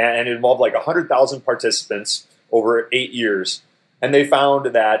 and it involved like 100,000 participants over 8 years. And they found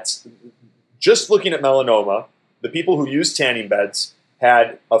that just looking at melanoma, the people who used tanning beds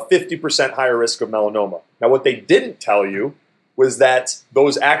had a 50% higher risk of melanoma. Now, what they didn't tell you was that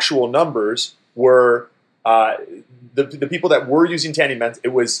those actual numbers were the people that were using tanning beds,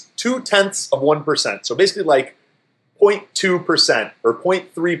 it was 0.2%. So basically like 0.2% or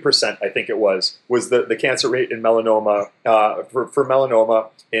 0.3%, I think it was the cancer rate in melanoma, for melanoma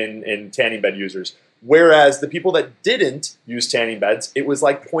in tanning bed users. Whereas the people that didn't use tanning beds, it was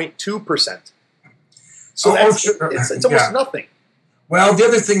like 0.2%. So it's almost nothing. Well, the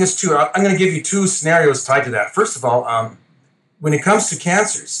other thing is, too, I'm going to give you 2 scenarios tied to that. First of all, when it comes to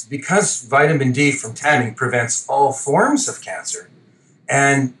cancers, because vitamin D from tanning prevents all forms of cancer,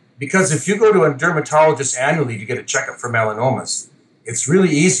 and because if you go to a dermatologist annually to get a checkup for melanomas, it's really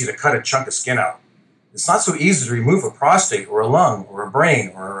easy to cut a chunk of skin out. It's not so easy to remove a prostate or a lung or a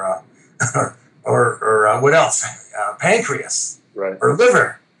brain or what else? Pancreas, right, or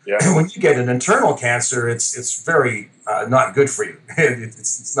liver. Yeah. And when you get an internal cancer, it's very not good for you.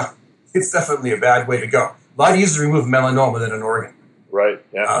 It's not. It's definitely a bad way to go. A lot easier to remove melanoma than an organ. Right.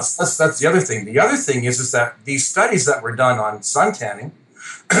 Yeah. So that's the other thing. The other thing is that these studies that were done on sun tanning.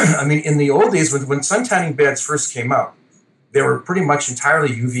 I mean, in the old days, when sun tanning beds first came out, they were pretty much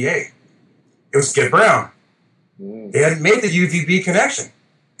entirely UVA. It was get brown. They hadn't made the UVB connection,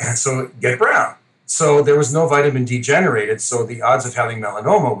 and so get brown. So there was no vitamin D generated, so the odds of having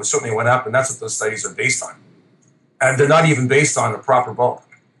melanoma certainly went up, and that's what those studies are based on. And they're not even based on a proper bulb.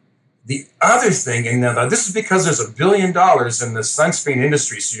 The other thing, and now this is because there's $1 billion in the sunscreen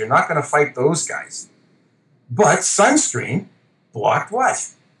industry, so you're not going to fight those guys. But sunscreen blocked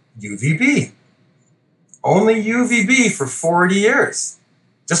what? UVB. Only UVB for 40 years.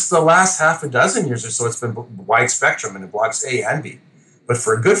 Just the last half a dozen years or so, it's been wide spectrum, and it blocks A and B. But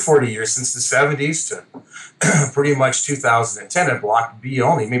for a good 40 years, since the 70s to pretty much 2010, it blocked B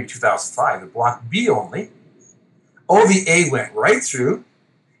only, maybe 2005, it blocked B only. All the A went right through,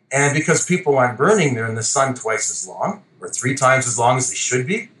 and because people aren't burning, they're in the sun twice as long, or 3 times as long as they should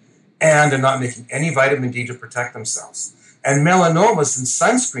be, and they're not making any vitamin D to protect themselves. And melanomas in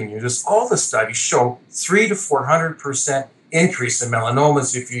sunscreen users, all the studies show 300 to 400% increase in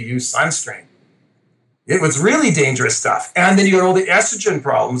melanomas if you use sunscreen. It was really dangerous stuff. And then you got all the estrogen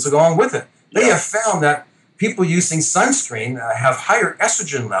problems along with it. They have found that people using sunscreen have higher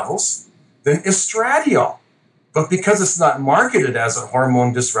estrogen levels than estradiol. But because it's not marketed as a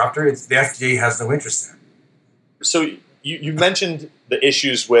hormone disruptor, the FDA has no interest in it. So you mentioned the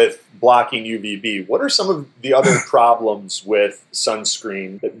issues with blocking UVB. What are some of the other problems with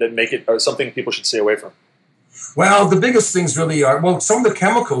sunscreen that make it something people should stay away from? Well, the biggest things really are, some of the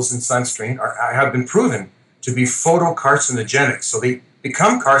chemicals in sunscreen have been proven to be photocarcinogenic. So they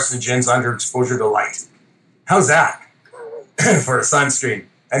become carcinogens under exposure to light. How's that for a sunscreen?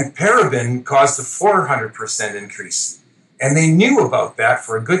 And paraben caused a 400% increase. And they knew about that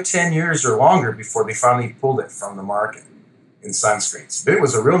for a good 10 years or longer before they finally pulled it from the market in sunscreens. But it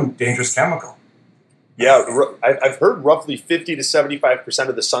was a real dangerous chemical. Yeah, I've heard roughly 50 to 75%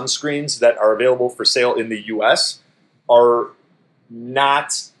 of the sunscreens that are available for sale in the U.S. are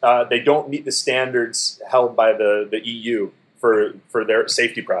not, they don't meet the standards held by the EU for their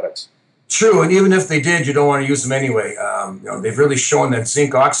safety products. True, and even if they did, you don't want to use them anyway. They've really shown that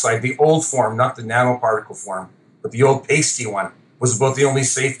zinc oxide, the old form, not the nanoparticle form, but the old pasty one, was about the only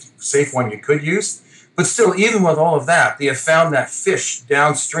safe one you could use. But still, even with all of that, they have found that fish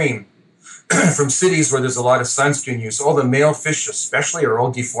downstream from cities where there's a lot of sunscreen use, all the male fish especially are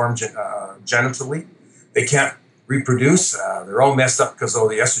all deformed genitally. They can't reproduce. They're all messed up because of all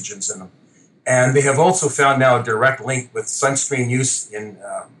the estrogens in them. And they have also found now a direct link with sunscreen use in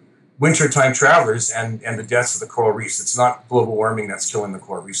wintertime travelers and the deaths of the coral reefs. It's not global warming that's killing the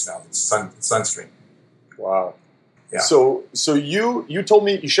coral reefs now. It's sunscreen. Wow. Yeah. So you told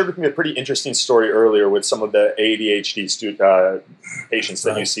me, you shared with me a pretty interesting story earlier with some of the ADHD patients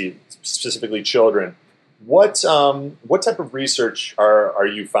that you see, specifically children. What type of research are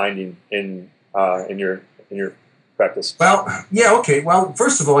you finding in your practice? Well, yeah, okay. Well,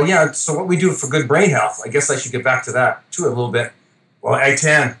 first of all, yeah. So what we do for good brain health, I guess I should get back to that too a little bit. Well, I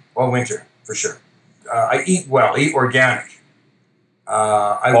tan all winter for sure. I eat well, eat organic.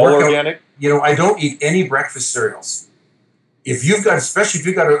 I all work organic. Out, I don't eat any breakfast cereals. Especially if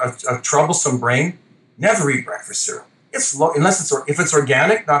you've got a troublesome brain, never eat breakfast cereal. If it's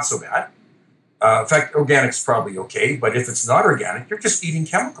organic, not so bad. In fact, organic's probably okay, but if it's not organic, you're just eating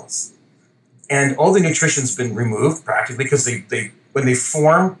chemicals. And all the nutrition's been removed practically because they when they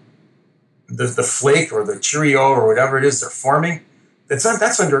form the flake or the Cheerio or whatever it is they're forming,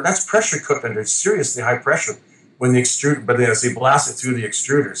 that's pressure cooked under seriously high pressure when they extrude, but as they blast it through the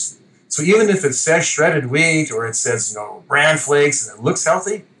extruders. So even if it says shredded wheat or it says bran flakes and it looks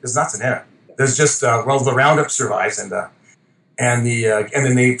healthy, there's nothing in it. There's just the Roundup survives and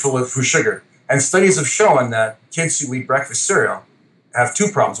then they fill it with sugar. And studies have shown that kids who eat breakfast cereal have two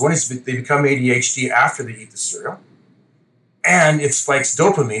problems. One is they become ADHD after they eat the cereal, and it spikes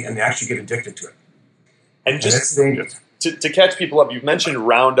dopamine, and they actually get addicted to it. And it's dangerous. To catch people up, you've mentioned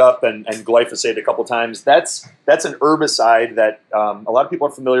Roundup and glyphosate a couple times. That's an herbicide that a lot of people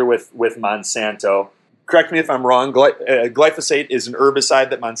are familiar with Monsanto. Correct me if I'm wrong. Glyphosate is an herbicide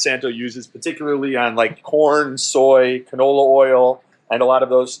that Monsanto uses particularly on like corn, soy, canola oil, and a lot of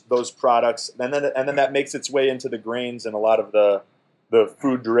those products. And then that makes its way into the grains and a lot of the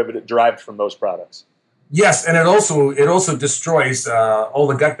food derived from those products. Yes, and it also destroys all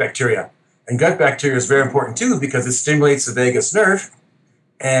the gut bacteria. And gut bacteria is very important too because it stimulates the vagus nerve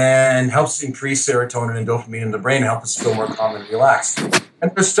and helps increase serotonin and dopamine in the brain, help us feel more calm and relaxed.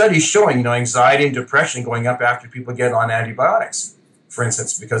 And there's studies showing, anxiety and depression going up after people get on antibiotics, for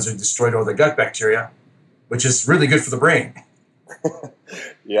instance, because they destroyed all the gut bacteria, which is really good for the brain.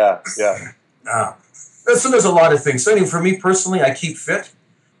 Yeah. So there's a lot of things. So anyway, for me personally, I keep fit.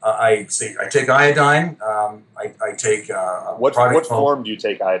 I take iodine. I take what form do you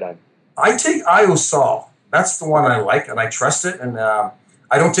take iodine? I take Iosol. That's the one I like, and I trust it. And I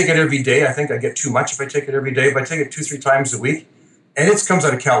don't take it every day. I think I get too much if I take it every day, but I take it 2-3 times a week. And it comes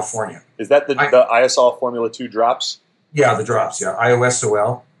out of California. Is that the Iosol Formula 2 drops? Yeah, the drops, yeah.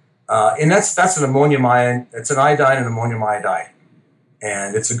 IOSOL. And that's an ammonium ion. It's an iodine and ammonium iodide.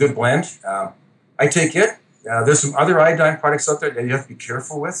 And it's a good blend. I take it. There's some other iodine products out there that you have to be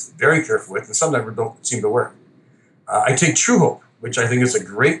careful with, very careful with, and some that don't seem to work. I take True Hope, which I think is a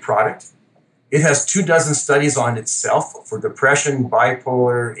great product. It has 24 studies on itself for depression,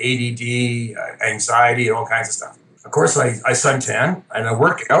 bipolar, ADD, anxiety, and all kinds of stuff. Of course, I suntan and I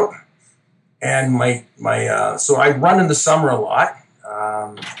work out, and so I run in the summer a lot.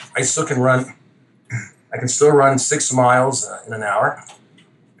 I still can run. I can still run 6 miles in an hour,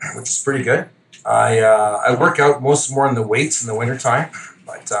 which is pretty good. I work out more in the weights in the wintertime,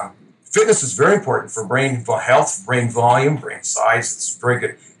 but fitness is very important for brain health, brain volume, brain size. It's very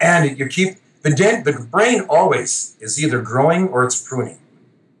good. And you keep The brain always is either growing or it's pruning.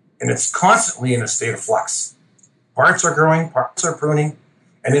 And it's constantly in a state of flux. Parts are growing, parts are pruning,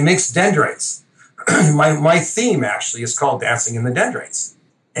 and it makes dendrites. My theme actually is called Dancing in the Dendrites.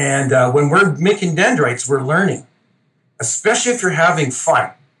 And when we're making dendrites, we're learning, especially if you're having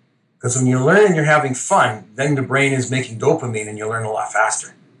fun. Because when you learn and you're having fun, then the brain is making dopamine and you learn a lot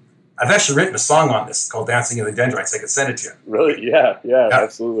faster. I've actually written a song on this called Dancing in the Dendrites. I could send it to you. Really? Yeah,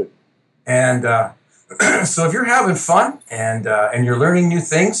 absolutely. And so if you're having fun and you're learning new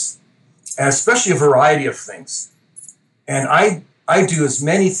things, and especially a variety of things, and I do as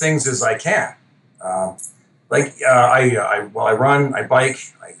many things as I can. I run, I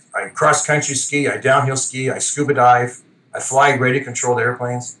bike, I cross-country ski, I downhill ski, I scuba dive, I fly radio-controlled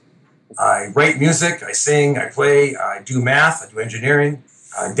airplanes, I write music, I sing, I play, I do math, I do engineering,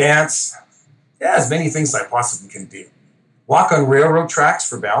 I dance. Yeah, as many things as I possibly can do. Walk on railroad tracks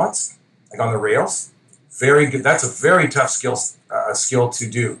for balance, like on the rails. Very good. That's a very tough skill to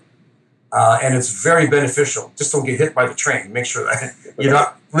do. And it's very beneficial. Just don't get hit by the train. Make sure that you're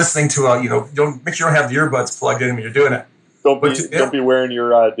not listening to don't make sure you don't have the earbuds plugged in when you're doing it. Don't be wearing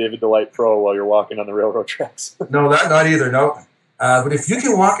your David Delight Pro while you're walking on the railroad tracks. No, that not either. No. But if you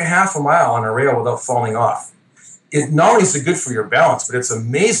can walk a half a mile on a rail without falling off, it not only is it good for your balance, but it's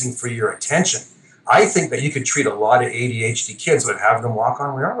amazing for your attention. I think that you could treat a lot of ADHD kids with having them walk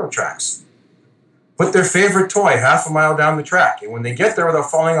on railroad tracks. Put their favorite toy half a mile down the track, and when they get there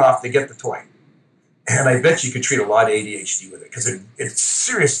without falling off, they get the toy. And I bet you could treat a lot of ADHD with it because it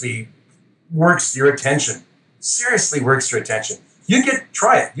seriously works your attention. Seriously works your attention.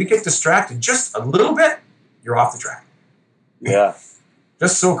 Try it. You get distracted just a little bit, you're off the track. Yeah.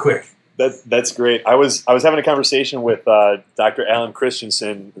 Just so quick. That's great. I was having a conversation with Dr. Alan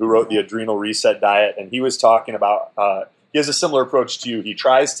Christensen, who wrote the Adrenal Reset Diet, and he was talking about he has a similar approach to you. He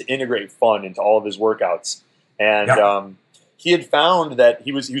tries to integrate fun into all of his workouts, and he had found that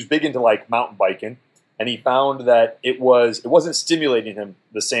he was big into like mountain biking, and he found that it wasn't stimulating him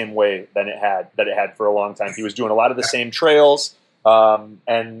the same way that it had for a long time. He was doing a lot of the same trails,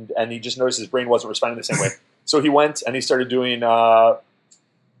 and he just noticed his brain wasn't responding the same way. So he went and he started doing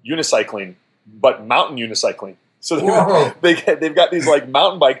unicycling, but mountain unicycling. So they've got these like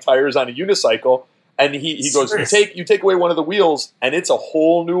mountain bike tires on a unicycle, and he goes, you take away one of the wheels, and it's a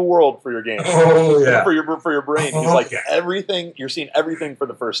whole new world for your game. For your brain. He's like, everything, you're seeing everything for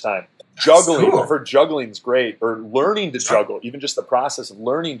the first time. Juggling for juggling's great, or learning to juggle, even just the process of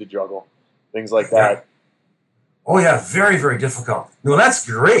learning to juggle, things like that. Oh yeah, very, very difficult. No, that's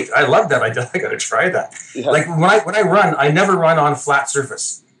great. I love that. I got to try that. Yeah. Like when I run, I never run on a flat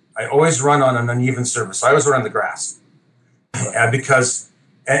surface. I always run on an uneven surface. I always run on the grass,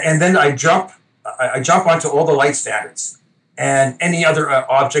 and then I jump onto all the light standards and any other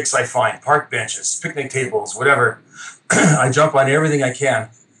objects I find, park benches, picnic tables, whatever. I jump on everything I can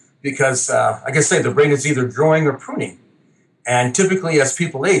because, like I say, the brain is either growing or pruning. And typically, as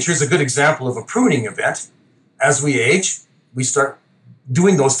people age, here's a good example of a pruning event. As we age, we start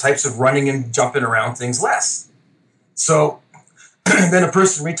doing those types of running and jumping around things less. So then a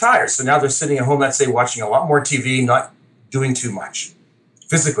person retires. So now they're sitting at home, let's say, watching a lot more TV, not doing too much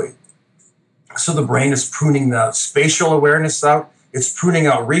physically. So the brain is pruning the spatial awareness out. It's pruning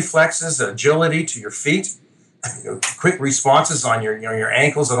out reflexes, agility to your feet, quick responses on your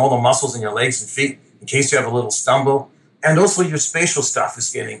ankles and all the muscles in your legs and feet in case you have a little stumble. And also your spatial stuff is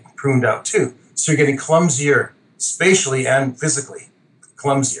getting pruned out too. So you're getting clumsier spatially and physically,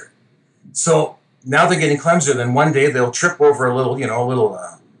 clumsier. So now they're getting clumsier. Then one day they'll trip over a little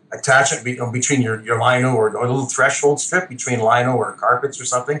attachment between your lino or a little threshold strip between lino or carpets or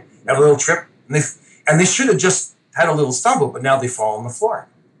something. Have a little trip, and they should have just had a little stumble, but now they fall on the floor.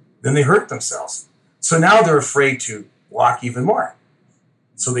 Then they hurt themselves. So now they're afraid to walk even more.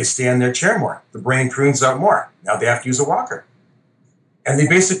 So they stay in their chair more. The brain prunes out more. Now they have to use a walker. And they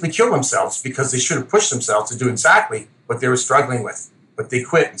basically kill themselves because they should have pushed themselves to do exactly what they were struggling with, but they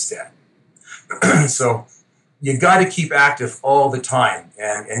quit instead. So you got to keep active all the time.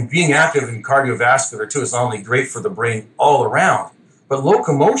 And being active in cardiovascular too is not only great for the brain all around, but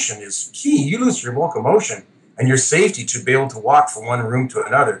locomotion is key. You lose your locomotion and your safety to be able to walk from one room to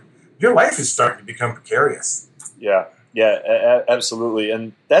another. Your life is starting to become precarious. Yeah, absolutely.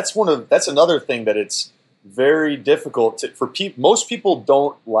 And that's another thing that it's very difficult for people. Most people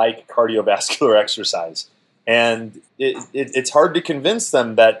don't like cardiovascular exercise, and it's hard to convince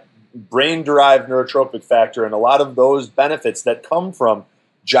them that brain-derived neurotrophic factor and a lot of those benefits that come from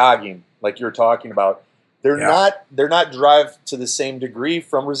jogging, like you're talking about, they're not derived to the same degree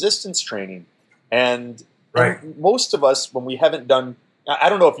from resistance training. And most of us, when we haven't done I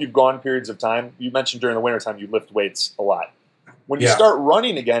don't know if you've gone periods of time. You mentioned during the wintertime you lift weights a lot. When you start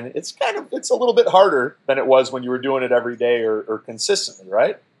running again, it's a little bit harder than it was when you were doing it every day or consistently,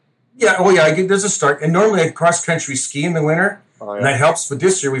 right? Yeah, there's a start. And normally I cross-country ski in the winter, and that helps. But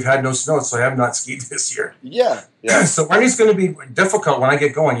this year we've had no snow, so I have not skied this year. Yeah. So running's going to be difficult when I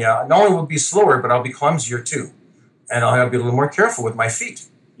get going, yeah. Not only will it be slower, but I'll be clumsier too. And I'll have to be a little more careful with my feet.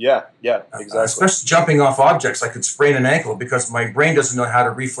 Yeah, exactly. Especially jumping off objects, I could sprain an ankle because my brain doesn't know how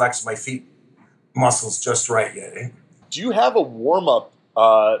to reflex my feet muscles just right yet, eh? Do you have a warm-up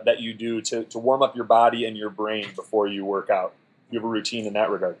that you do to warm up your body and your brain before you work out? Do you have a routine in that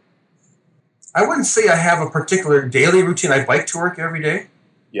regard? I wouldn't say I have a particular daily routine. I bike to work every day.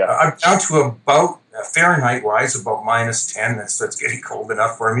 Yeah. I'm down to about, Fahrenheit-wise, about -10. That's getting cold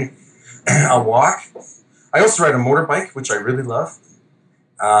enough for me. I'll walk. I also ride a motorbike, which I really love.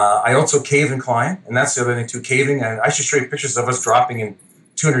 I also cave and climb, and that's the other thing too, caving. And I should show you pictures of us dropping in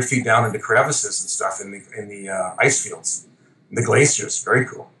 200 feet down into crevices and stuff in the ice fields, the glaciers. Very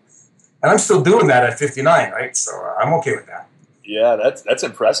cool. And I'm still doing that at 59, right? So I'm okay with that. Yeah, that's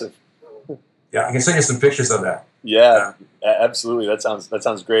impressive. Yeah, I can send you some pictures of that. Yeah, absolutely. That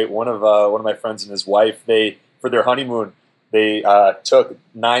sounds great. One of my friends and his wife, for their honeymoon, they took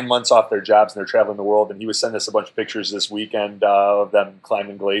 9 months off their jobs and they're traveling the world. And he was sending us a bunch of pictures this weekend of them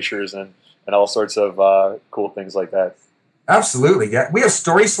climbing glaciers and all sorts of cool things like that. Absolutely, yeah. We have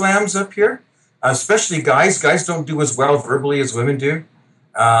story slams up here, especially guys. Guys don't do as well verbally as women do,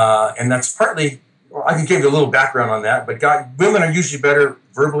 and that's partly. Well, I can give you a little background on that, but women are usually better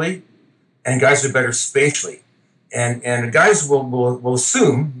verbally, and guys are better spatially. And guys will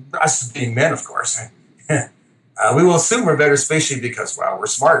assume, us being men, of course, we will assume we're better spatially because, well, we're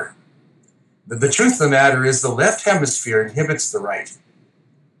smarter. The truth of the matter is the left hemisphere inhibits the right.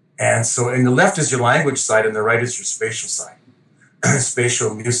 And so in the left is your language side and the right is your spatial side.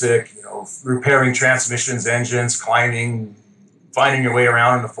 Spatial music, repairing transmissions, engines, climbing, finding your way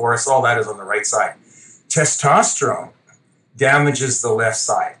around in the forest, all that is on the right side. Testosterone damages the left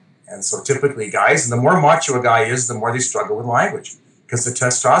side. And so typically guys, and the more macho a guy is, the more they struggle with language because the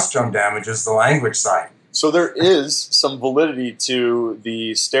testosterone damages the language side. So there is some validity to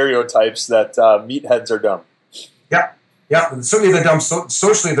the stereotypes that meatheads are dumb. Yeah, certainly they're dumb.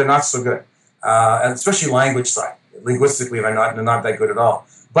 Socially, they're not so good, and especially language side. Linguistically, they're not that good at all.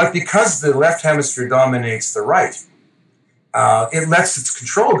 But because the left hemisphere dominates the right, it lets its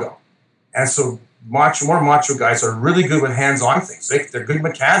control go. And so more macho guys are really good with hands-on things. They're good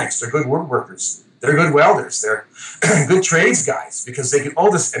mechanics. They're good woodworkers. They're good welders. They're good trades guys because they can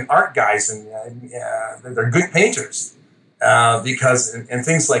all this, and art guys, and they're good painters and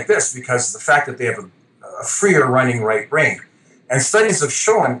things like this because of the fact that they have a freer running right brain. And studies have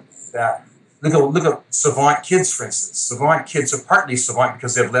shown that, look at savant kids, for instance. Savant kids are partly savant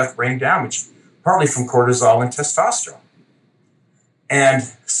because they have left brain damage, partly from cortisol and testosterone. And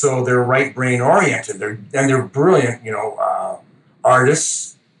so they're right brain oriented. They're brilliant,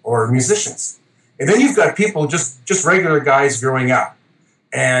 artists or musicians. And then you've got people, just regular guys growing up.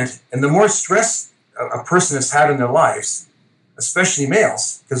 And the more stress a person has had in their lives, especially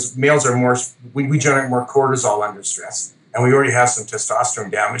males, because males are we generate more cortisol under stress. And we already have some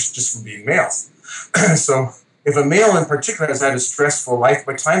testosterone damage just from being males. So if a male in particular has had a stressful life,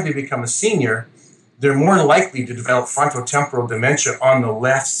 by the time they become a senior, they're more likely to develop frontotemporal dementia on the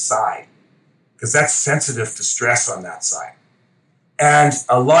left side, because that's sensitive to stress on that side. And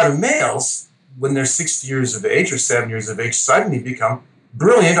a lot of males, when they're 60 years of age or 7 years of age, suddenly become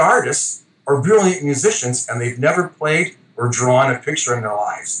brilliant artists or brilliant musicians, and they've never played or drawn a picture in their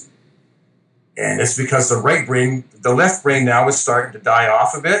lives. And it's because the left brain now is starting to die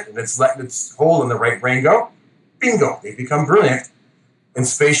off a bit, and it's letting its hole in the right brain go. Bingo, they become brilliant in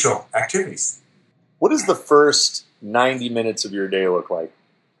spatial activities. What does the first 90 minutes of your day look like?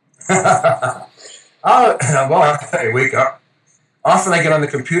 Well, I wake up. Often I get on the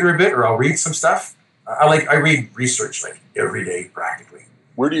computer a bit, or I'll read some stuff. I read research every day, practically.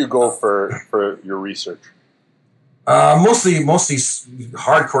 Where do you go for your research? Mostly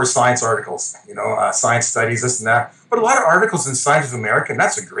hardcore science articles, science studies, this and that. But a lot of articles in Scientific American.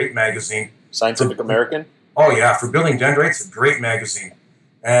 That's a great magazine. Scientific American? Oh, yeah. For building dendrites, a great magazine.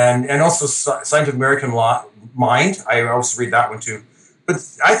 And also Scientific American Mind. I also read that one too. But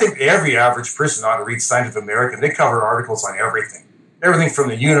I think every average person ought to read Scientific American. They cover articles on everything. Everything from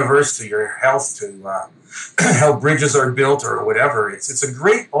the universe to your health to how bridges are built or whatever. It's a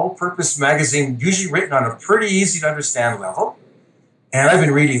great all-purpose magazine, usually written on a pretty easy-to-understand level. And I've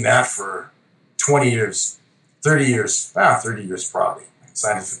been reading that for 20 years, 30 years. 30 years probably.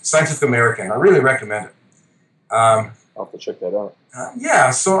 Scientific American. I really recommend it. I'll have to check that out.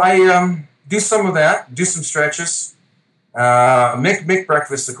 So I do some of that, do some stretches, make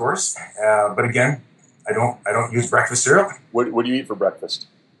breakfast, of course. But again, I don't use breakfast cereal. What do you eat for breakfast?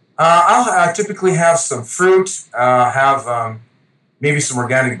 I'll typically have some fruit, have maybe some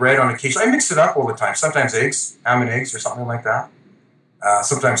organic bread on occasion. I mix it up all the time. Sometimes eggs, ham and eggs or something like that.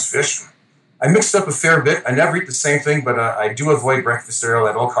 Sometimes fish. I mix it up a fair bit. I never eat the same thing, but I do avoid breakfast cereal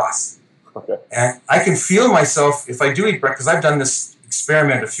at all costs. Okay. And I can feel myself, if I do eat breakfast, I've done this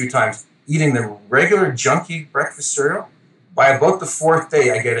experiment a few times, eating the regular junky breakfast cereal, by about the fourth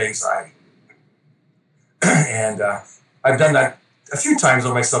day, I get anxiety. And I've done that a few times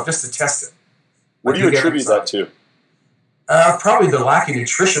on myself just to test it. What do you attribute that to? Probably the lack of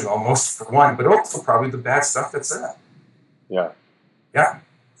nutrition almost, for one, but also probably the bad stuff that's in it. Yeah. Yeah.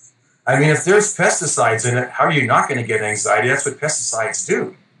 I mean, if there's pesticides in it, how are you not going to get anxiety? That's what pesticides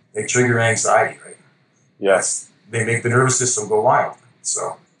do. They trigger anxiety, right? Yes. They make the nervous system go wild.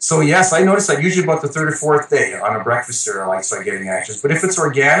 So yes, I notice that usually about the third or fourth day on a breakfast cereal, I start getting anxious. But if it's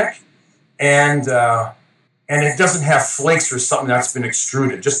organic and it doesn't have flakes or something that's been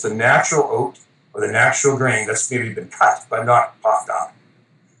extruded, just the natural oat or the natural grain that's maybe been cut but not puffed up,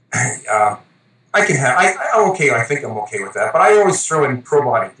 I'm okay. I think I'm okay with that. But I always throw in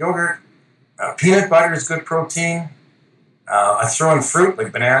probiotic yogurt. Peanut butter is good protein. I throw in fruit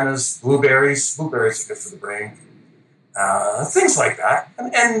like bananas, blueberries. Blueberries are good for the brain. Things like that.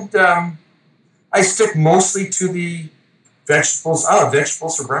 And I stick mostly to the vegetables. I love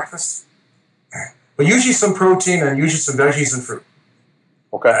vegetables for breakfast. But usually some protein and usually some veggies and fruit.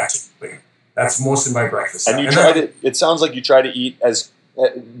 Okay. That's mostly my breakfast. And it sounds like you try to eat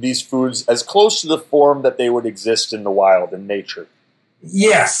these foods as close to the form that they would exist in the wild, in nature.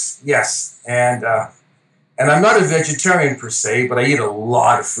 Yes. And I'm not a vegetarian per se, but I eat a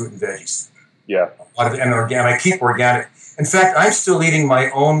lot of fruit and veggies. Yeah. And organic. I keep organic. In fact, I'm still eating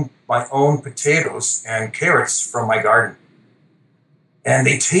my own potatoes and carrots from my garden. And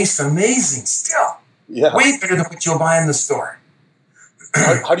they taste amazing still. Yeah. Way better than what you'll buy in the store.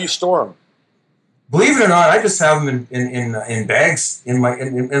 How do you store them? Believe it or not, I just have them in bags in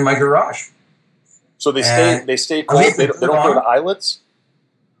my garage. So they stay cold. They don't go to eyelets.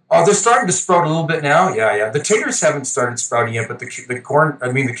 Oh, they're starting to sprout a little bit now. Yeah. The taters haven't started sprouting yet, but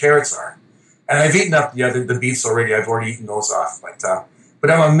the carrots are. And I've eaten up the beets already. I've already eaten those off. But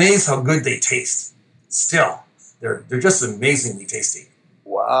I'm amazed how good they taste. Still, they're just amazingly tasty.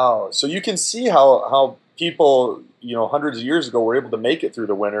 Wow. So you can see how people, hundreds of years ago were able to make it through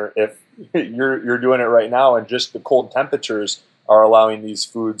the winter if you're doing it right now, and just the cold temperatures are allowing these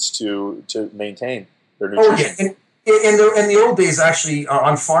foods to maintain their nutrition. Oh, yeah. In the old days, actually,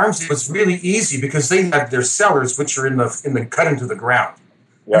 on farms, it was really easy because they had their cellars, which are in the cut into the ground.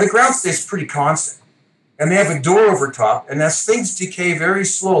 Yep. And the ground stays pretty constant. And they have a door over top, and as things decay very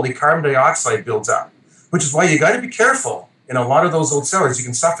slowly, carbon dioxide builds up, which is why you got to be careful. In a lot of those old cellars, you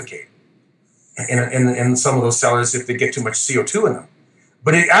can suffocate in some of those cellars if they get too much CO2 in them.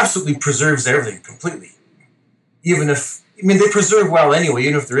 But it absolutely preserves everything completely. They preserve well anyway,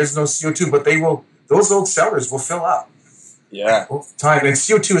 even if there is no CO2, but those old cellars will fill up. Yeah. Over time. And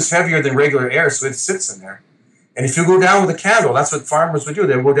CO2 is heavier than regular air, so it sits in there. And if you go down with a candle, that's what farmers would do.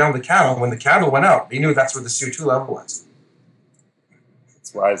 They would go down with a candle. When the candle went out, they knew that's where the CO2 level was.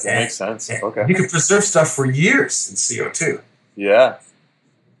 That's wise. That makes sense. Okay. You can preserve stuff for years in CO2. Yeah.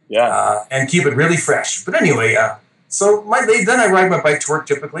 And keep it really fresh. But anyway, so then I ride my bike to work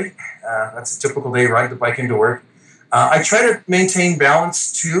typically. That's a typical day, ride the bike into work. I try to maintain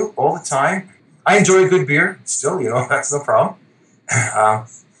balance too all the time. I enjoy a good beer still, that's no problem.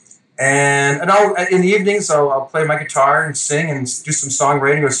 And in the evenings, I'll play my guitar and sing and do some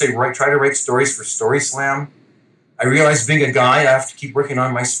songwriting or try to write stories for Story Slam. I realize being a guy, I have to keep working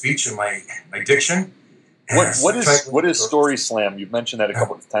on my speech and my diction. What is Story Slam? You've mentioned that a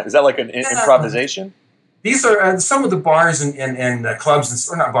couple of times. Is that like an improvisation? These are some of the bars and clubs,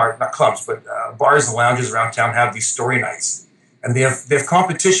 or not clubs, but bars and lounges around town have these story nights, and they have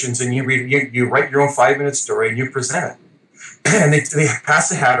competitions, and you write your own 5-minute story and you present it, and they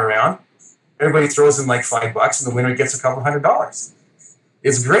pass a hat around. Everybody throws in like $5, and the winner gets a couple $100.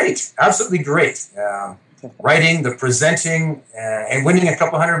 It's great, absolutely great. Writing, the presenting, and winning a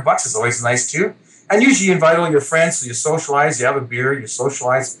couple $100 is always nice too. And usually you invite all your friends, so you socialize, you have a beer, you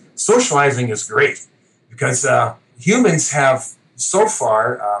socialize. Socializing is great because humans have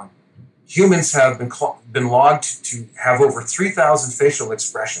been logged to have over 3,000 facial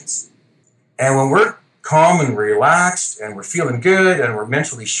expressions. And when we're calm and relaxed and we're feeling good and we're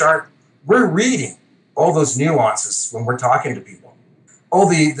mentally sharp, we're reading all those nuances when we're talking to people. All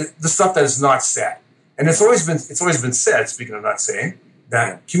the stuff that is not said. And it's always been said, speaking of not saying,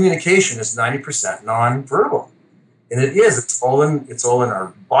 that communication is 90% nonverbal. And it is. It's all in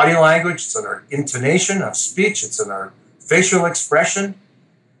our body language. It's in our intonation of speech. It's in our facial expression.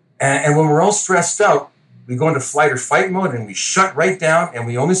 And when we're all stressed out, we go into flight or fight mode and we shut right down and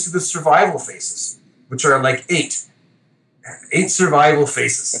we only see the survival faces, which are like eight survival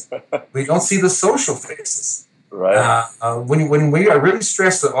faces. We don't see the social faces. Right. When we are really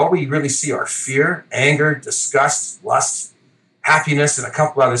stressed, all we really see are fear, anger, disgust, lust, happiness, and a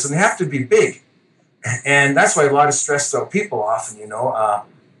couple others. And they have to be big. And that's why a lot of stressed out people often,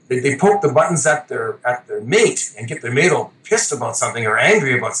 they poke the buttons at their mate and get their mate all pissed about something or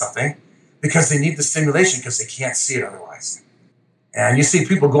angry about something because they need the stimulation because they can't see it otherwise. And you see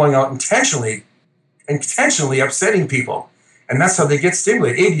people going out intentionally upsetting people. And that's how they get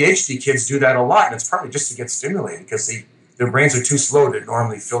stimulated. ADHD kids do that a lot, and it's probably just to get stimulated because their brains are too slow to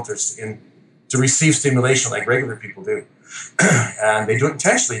normally filter to receive stimulation like regular people do. And they do it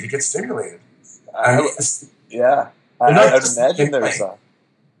intentionally to get stimulated. I'd imagine there's a...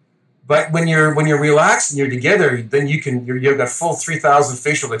 But when you're relaxed and you're together, then you've got full 3,000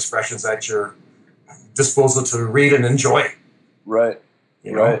 facial expressions at your disposal to read and enjoy. Right.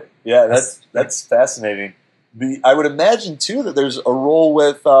 Right. Yeah, that's fascinating. I would imagine too that there's a role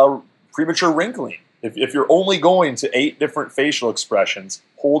with premature wrinkling. If you're only going to 8 different facial expressions,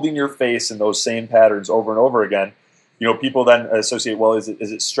 holding your face in those same patterns over and over again, people then associate, well, is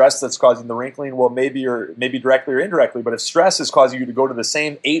it stress that's causing the wrinkling? Well, maybe directly or indirectly, but if stress is causing you to go to the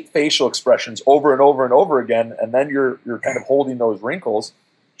same 8 facial expressions over and over and over again, and then you're kind of holding those wrinkles.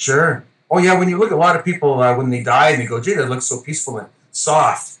 Sure. Oh yeah, when you look at a lot of people when they die and they go, gee, they look so peaceful and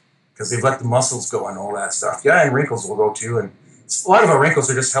soft because they've let the muscles go and all that stuff. Yeah, and wrinkles will go too. And a lot of our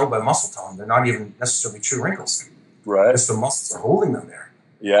wrinkles are just held by muscle tone. They're not even necessarily true wrinkles. Right. Just the muscles are holding them there.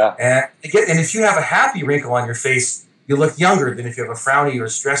 Yeah. And if you have a happy wrinkle on your face, you look younger than if you have a frowny or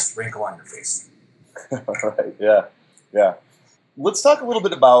stressed wrinkle on your face. Right. Yeah. Yeah. Let's talk a little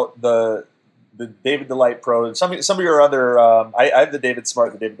bit about the David Delight Pro and some of your other. I have the David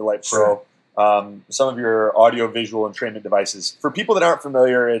Smart, the David Delight Pro. Some of your audio visual entrainment devices. For people that aren't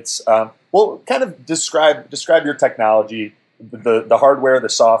familiar, it's kind of describe your technology, the hardware, the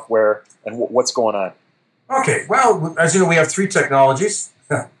software, and what's going on. Okay. Well, as you know, we have 3 technologies.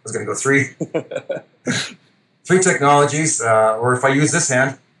 I was going to go 3. 3 technologies, or if I use this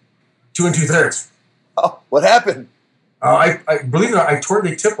hand, 2 2/3. Oh, what happened? I believe it or not, I tore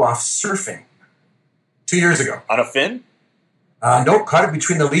the tip off surfing 2 years ago. On a fin? Nope, caught it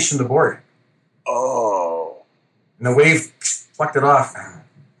between the leash and the board. Oh. And the wave plucked it off.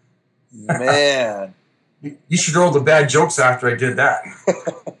 Man. You should roll the bad jokes after I did that.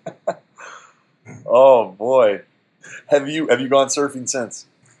 Oh, boy. Have you gone surfing since?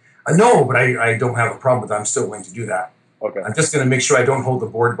 No, but I don't have a problem with that. I'm still willing to do that. Okay. I'm just going to make sure I don't hold the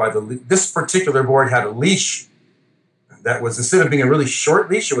board by the leash. This particular board had a leash that was, instead of being a really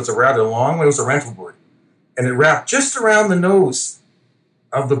short leash, it was a rather long one. It was a rental board. And it wrapped just around the nose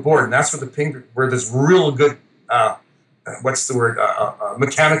of the board. And that's where there's real good,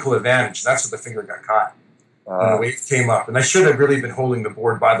 mechanical advantage. That's where the finger got caught. When the wave came up. And I should have really been holding the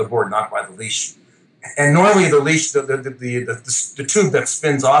board by the board, not by the leash. And normally the leash, the tube that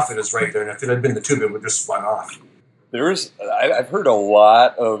spins off it is right there. And if it had been the tube, it would just spun off. I've heard a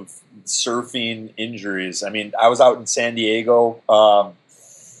lot of surfing injuries. I mean, I was out in San Diego. I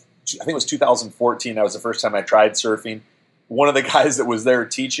think it was 2014. That was the first time I tried surfing. One of the guys that was there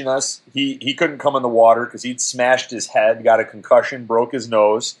teaching us, he couldn't come in the water because he'd smashed his head, got a concussion, broke his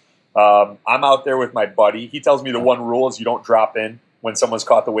nose. I'm out there with my buddy. He tells me the one rule is you don't drop in when someone's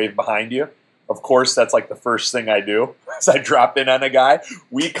caught the wave behind you. Of course, that's like the first thing I do. Is I drop in on a guy.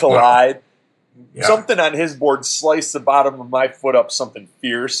 We collide. Yeah. Something on his board sliced the bottom of my foot up something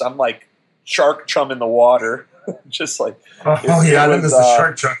fierce. I'm like shark chum in the water. Just like that was the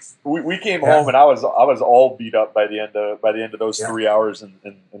shark chum. We came home and I was all beat up by the end of those 3 hours in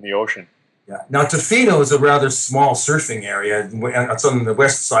the ocean. Yeah. Now Tofino is a rather small surfing area. It's on the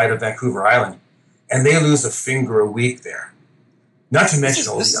west side of Vancouver Island, and they lose a finger a week there. Not to mention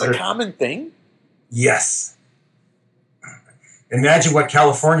all the other. This is a common thing? Yes. Imagine what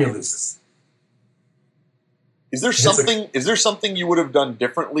California loses. Is there something you would have done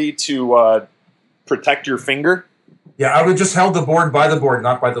differently to protect your finger? Yeah, I would have just held the board by the board,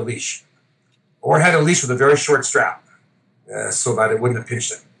 not by the leash, or had a leash with a very short strap, so that it wouldn't have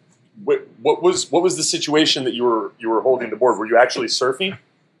pinched it. What was the situation that you were holding the board? Were you actually surfing?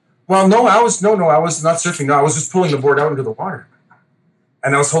 Well, no, I was not surfing. No, I was just pulling the board out into the water.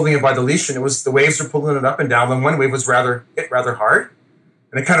 And I was holding it by the leash, and the waves were pulling it up and down. And one wave was hit rather hard,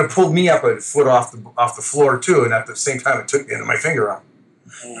 And it kind of pulled me up a foot off the floor too. And at the same time, it took the end of my finger off.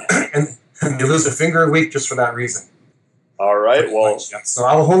 and you lose a finger a week just for that reason. All right. Well, so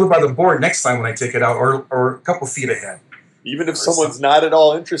I'll hold it by the board next time when I take it out, or a couple feet ahead. Even if someone's not at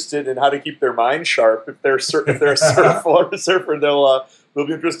all interested in how to keep their mind sharp, if they're a surfer, they'll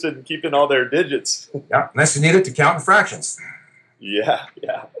be interested in keeping all their digits. Yeah, unless you need it to count in fractions. Yeah.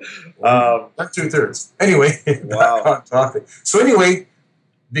 2/3. Anyway, wow. On topic. So anyway,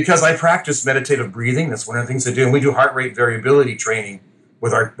 because I practice meditative breathing, that's one of the things I do, and we do heart rate variability training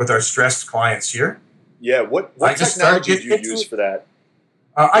with our stressed clients here. Yeah. What technology do you use for that?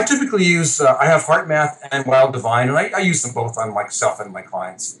 I typically use, I have HeartMath and Wild Divine, and I use them both on myself and my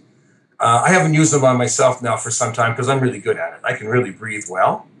clients. I haven't used them on myself now for some time because I'm really good at it. I can really breathe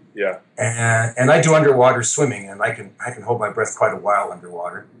well. Yeah. And I do underwater swimming, and I can hold my breath quite a while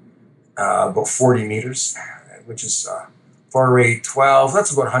underwater, about 40 meters, which is 4, 8, 12.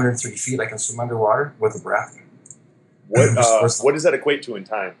 That's about 130 feet I can swim underwater with a breath. What does that equate to in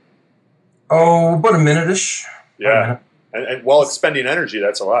time? Oh, about a minute-ish. Yeah. And while expending energy,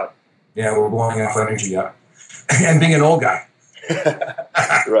 that's a lot. Yeah, we're blowing off energy up. And being an old guy.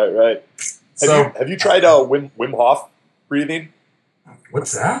 Right. Have you tried Wim Hof breathing?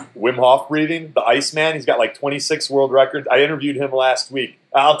 What's that? Wim Hof breathing, the Iceman. He's got like 26 world records. I interviewed him last week.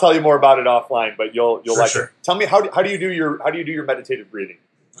 I'll tell you more about it offline, but you'll like it. Tell me how do you do your meditative breathing?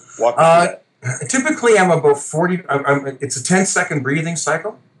 Walk me through that. Typically, I'm about 40. It's a 10-second breathing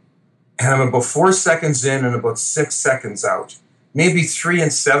cycle. And I'm about 4 seconds in and about 6 seconds out. Maybe 3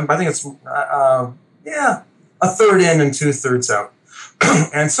 and 7, but I think it's, a third in and 2/3 out.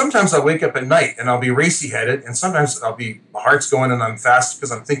 And sometimes I'll wake up at night and I'll be racy-headed, and sometimes my heart's going and I'm fast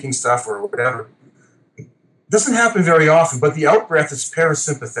because I'm thinking stuff or whatever. It doesn't happen very often, but the out-breath is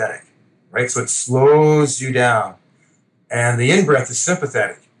parasympathetic, right? So it slows you down. And the in-breath is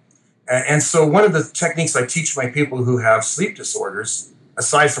sympathetic. And so one of the techniques I teach my people who have sleep disorders,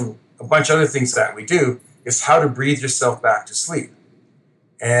 aside from a bunch of other things that we do, is how to breathe yourself back to sleep.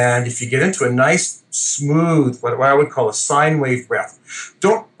 And if you get into a nice, smooth, what I would call a sine wave breath,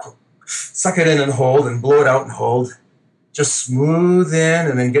 don't suck it in and hold and blow it out and hold. Just smooth in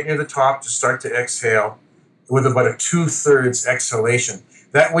and then get near the top to start to exhale with about a 2/3 exhalation.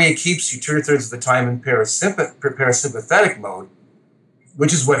 That way it keeps you 2/3 of the time in parasympathetic mode,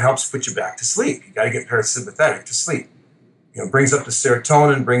 which is what helps put you back to sleep. You got to get parasympathetic to sleep. Brings up the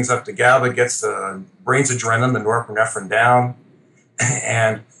serotonin, brings up the GABA, gets the brain's adrenaline, the norepinephrine down.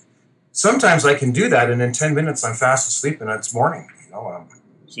 And sometimes I can do that, and in 10 minutes I'm fast asleep, and it's morning. So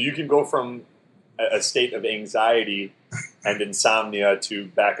you can go from a state of anxiety and insomnia to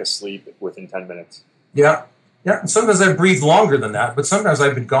back asleep within 10 minutes. Yeah. And sometimes I breathe longer than that, but sometimes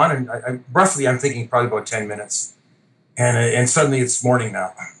I've been gone, and roughly I'm thinking probably about 10 minutes. And suddenly it's morning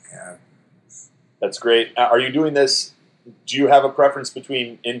now. Yeah. That's great. Are you doing this? Do you have a preference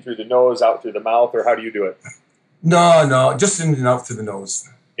between in through the nose, out through the mouth, or how do you do it? No, just in and out through the nose.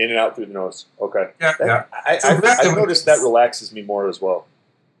 In and out through the nose. Okay. Yeah. I've noticed that relaxes me more as well.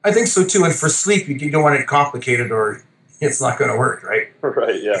 I think so too. And for sleep, you don't want it complicated, or it's not going to work, right?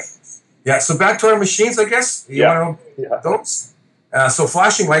 Right. Yeah. Yeah. So back to our machines, I guess. You want to know those? So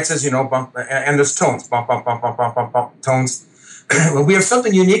flashing lights, as you know, bump, and there's tones, bump, bump, bump, bump, bump, bump, bump, tones. Well, we have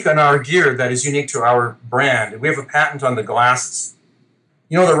something unique on our gear that is unique to our brand. We have a patent on the glasses.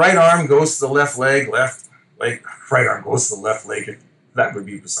 The right arm goes to the left leg, right arm goes to the left leg. That would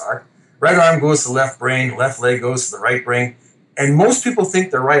be bizarre. Right arm goes to the left brain, left leg goes to the right brain. And most people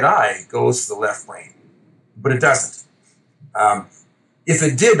think their right eye goes to the left brain, but it doesn't. If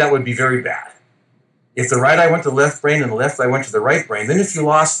it did, that would be very bad. If the right eye went to the left brain and the left eye went to the right brain, then if you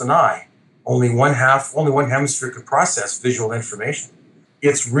lost an eye, only one hemisphere could process visual information.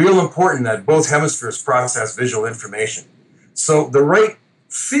 It's real important that both hemispheres process visual information. So the right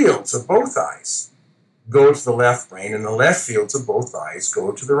fields of both eyes go to the left brain, and the left fields of both eyes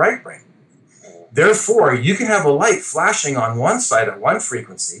go to the right brain. Therefore, you can have a light flashing on one side at one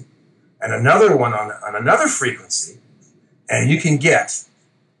frequency and another one on another frequency, and you can get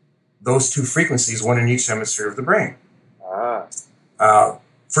those two frequencies, one in each hemisphere of the brain.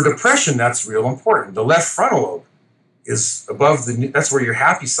 For depression, that's real important. The left frontal lobe is above that's where your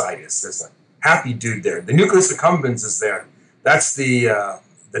happy side is. There's a happy dude there. The nucleus accumbens is there. That's the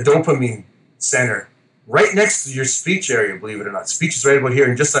dopamine center. Right next to your speech area, believe it or not. Speech is right about here,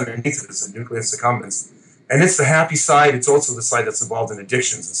 and just underneath it is the nucleus accumbens. And it's the happy side. It's also the side that's involved in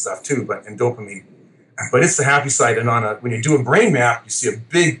addictions and stuff too, and dopamine. But it's the happy side. And when you do a brain map, you see a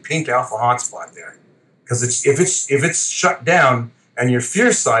big pink alpha hotspot there. Because if it's shut down and your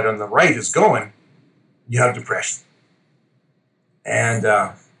fear side on the right is going, you have depression. And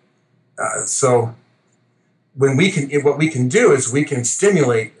so when what we can do is we can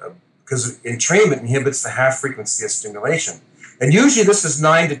stimulate, because entrainment inhibits the half frequency of stimulation. And usually this is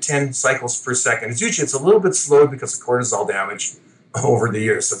 9 to 10 cycles per second. It's a little bit slowed because of cortisol damage over the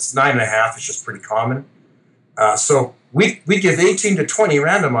years. So it's 9.5, it's just pretty common. So we give 18 to 20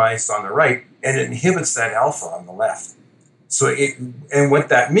 randomized on the right, and it inhibits that alpha on the left. And what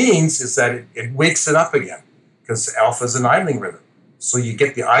that means is that it wakes it up again, because alpha is an idling rhythm. So you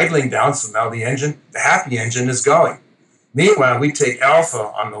get the idling down, so now the happy engine is going. Meanwhile, we take alpha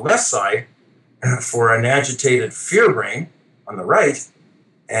on the left side for an agitated fear brain on the right,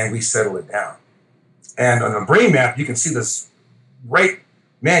 and we settle it down. And on the brain map, you can see this right,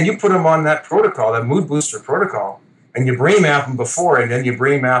 man, you put them on that protocol, that mood booster protocol, and you brain map them before, and then you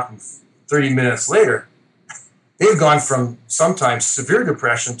brain map them 30 minutes later. They've gone from sometimes severe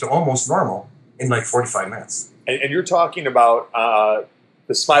depression to almost normal in like 45 minutes. And you're talking about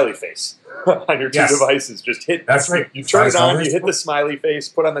the smiley face on your two devices. Just hit. That's right. You turn it on, you hit the smiley face,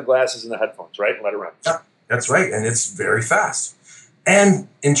 put on the glasses and the headphones, right? And let it run. Yeah, that's right. And it's very fast. And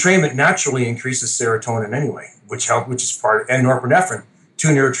entrainment naturally increases serotonin anyway, which is part, and norepinephrine, two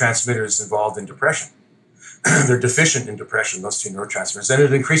neurotransmitters involved in depression. They're deficient in depression, those two neurotransmitters. And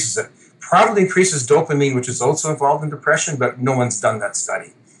it increases it. Probably increases dopamine, which is also involved in depression, but no one's done that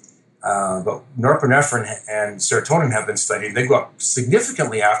study. But norepinephrine and serotonin have been studied. They go up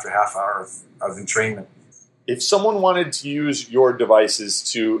significantly after half hour of entrainment. If someone wanted to use your devices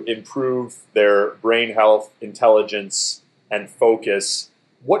to improve their brain health, intelligence, and focus,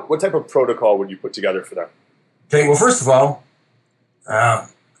 what type of protocol would you put together for them? Okay, well, first of all,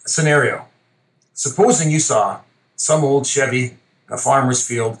 scenario. Supposing you saw some old Chevy in a farmer's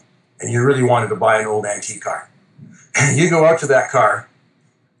field and you really wanted to buy an old antique car. You go out to that car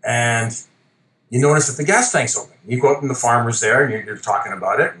and you notice that the gas tank's open. You go up and the farmer's there and you're talking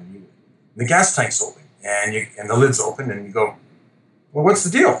about it, and the gas tank's open and the lid's open, and you go, well, what's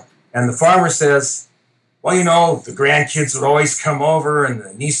the deal? And the farmer says, well, the grandkids would always come over, and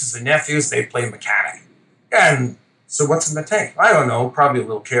the nieces and nephews, they play mechanic. And so what's in the tank? I don't know, probably a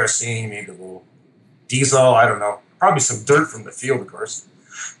little kerosene, maybe a little diesel, I don't know. Probably some dirt from the field, of course.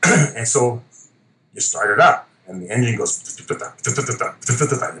 And so you start it up, and the engine goes,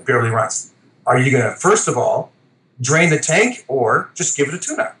 it barely runs. Are you going to, first of all, drain the tank, or just give it a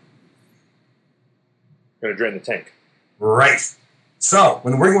tune-up? Going to drain the tank. Right. So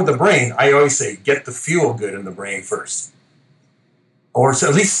when working with the brain, I always say, get the fuel good in the brain first. Or so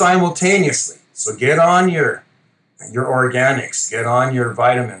at least simultaneously. So get on your organics, get on your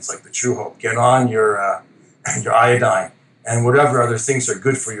vitamins like the True Hope, get on your iodine, and whatever other things are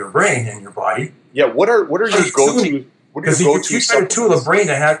good for your brain and your body. Yeah, what are your go-to? Because if you try to tool the brain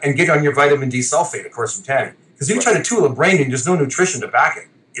and get on your vitamin D sulfate, of course, from tanning. Because if you try to tool the brain and there's no nutrition to back it,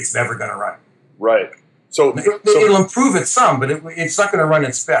 it's never going to run. Right. So it'll improve it some, but it's not going to run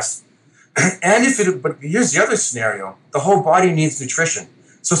its best. But here's the other scenario: the whole body needs nutrition.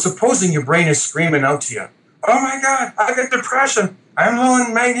 So supposing your brain is screaming out to you, "Oh my God, I got depression. I'm low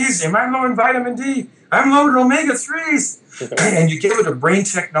in magnesium. I'm low in vitamin D. I'm low in omega-3s," and you give it a brain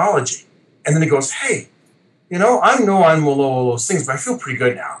technology, and then it goes, "Hey, I know I'm low all those things, but I feel pretty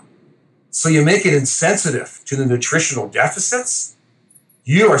good now." So you make it insensitive to the nutritional deficits.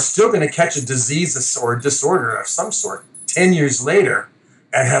 You are still going to catch a disease or a disorder of some sort 10 years later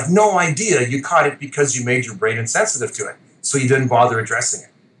and have no idea you caught it because you made your brain insensitive to it. So you didn't bother addressing it.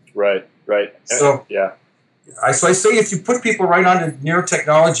 Right. So, yeah. I say if you put people right onto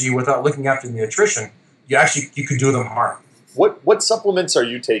neurotechnology without looking after the nutrition, you could do them harm. What supplements are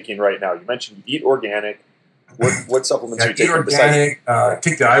you taking right now? You mentioned you eat organic. What supplements are you taking? Eat organic,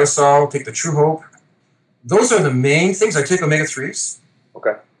 take the Iosol, take the True Hope. Those are the main things. I take omega-3s.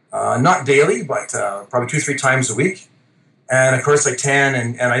 Okay. Not daily, but probably 2-3 times a week. And of course I tan,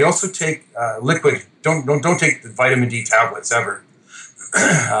 and I also take liquid. Don't take the vitamin D tablets ever.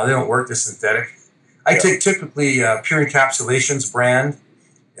 They don't work. They're synthetic. I take typically Pure Encapsulations brand.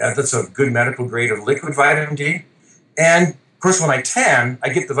 That's a good medical grade of liquid vitamin D. And of course, when I tan, I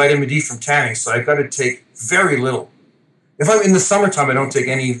get the vitamin D from tanning, so I've got to take very little. If I'm in the summertime, I don't take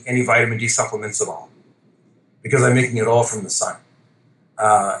any vitamin D supplements at all because I'm making it all from the sun.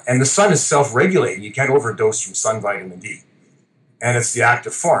 And the sun is self-regulating. You can't overdose from sun vitamin D. And it's the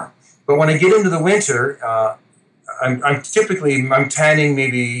active form. But when I get into the winter, I'm tanning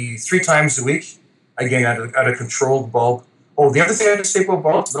maybe 3 times a week, again, at a controlled bulb. Oh, the other thing I have to say about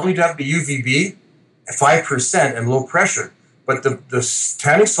bulbs, not only do you have to be UVB at 5% and low pressure, but the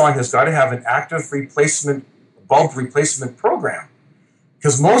tanning salon has got to have an active bulb replacement program.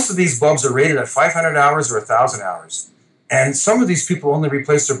 Because most of these bulbs are rated at 500 hours or 1,000 hours. And some of these people only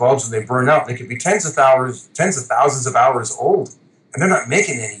replace their bulbs when they burn out. They could be tens of thousands of hours old, and they're not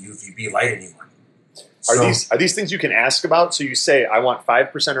making any UVB light anymore. Are these things you can ask about? So you say, I want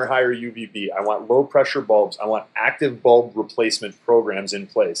 5% or higher UVB. I want low pressure bulbs. I want active bulb replacement programs in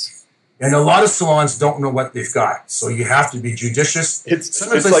place. And a lot of salons don't know what they've got, so you have to be judicious. It's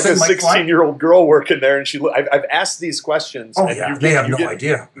like a 16-year-old girl working there, and I've asked these questions. Oh, and yeah, they have no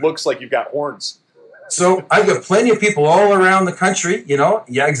idea. Looks like you've got horns. So I've got plenty of people all around the country,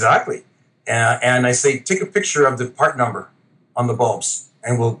 Yeah, exactly. And I say, take a picture of the part number on the bulbs,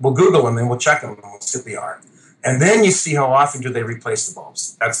 and we'll Google them, and we'll check them, and we'll see what they are. And then you see how often do they replace the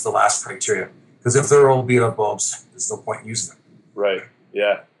bulbs. That's the last criteria. Because if they're old beat-up bulbs, there's no point in using them. Right,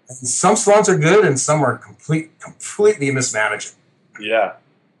 yeah. Some salons are good, and some are completely mismanaged. Yeah.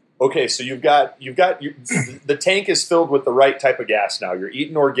 Okay, so you've got the tank is filled with the right type of gas now. You're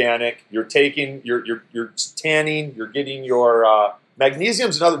eating organic. You're taking you're tanning. You're getting your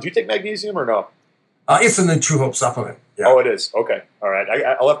magnesium's another. Do you take magnesium or no? It's in the True Hope supplement. Yeah. Oh, it is. Okay, all right.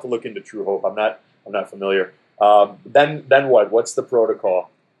 I'll have to look into True Hope. I'm not familiar. Then what? What's the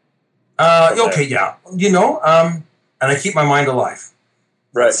protocol? Okay, yeah. And I keep my mind alive.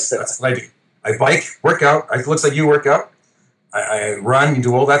 Right. That's what I do. I bike, work out. It looks like you work out. I run and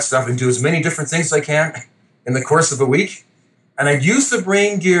do all that stuff and do as many different things as I can in the course of a week. And I'd use the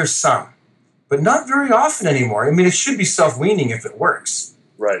brain gear some, but not very often anymore. I mean, it should be self-weaning if it works.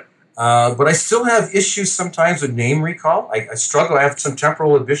 Right. But I still have issues sometimes with name recall. I struggle. I have some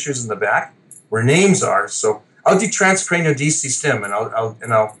temporal lobe issues in the back where names are. So I'll do transcranial DC stim and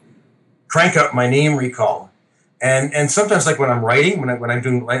I'll crank up my name recall. And sometimes, like when I'm writing, when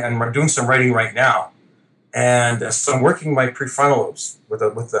I'm doing some writing right now, and so I'm working my prefrontal lobes with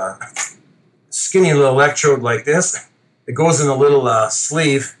a skinny little electrode like this. It goes in a little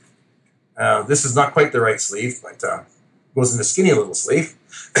sleeve. This is not quite the right sleeve, but goes in the skinny little sleeve.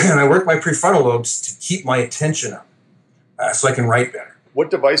 And I work my prefrontal lobes to keep my attention up, so I can write better. What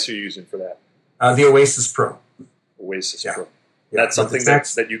device are you using for that? The Oasis Pro. Oasis Yeah. Pro. Yeah, That's something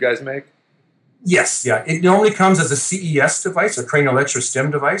that you guys make? Yes, yeah. It normally comes as a CES device, a cranial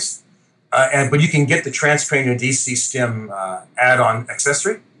electrostim device, but you can get the transcranial DC stim add-on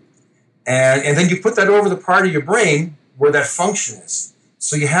accessory, and then you put that over the part of your brain where that function is.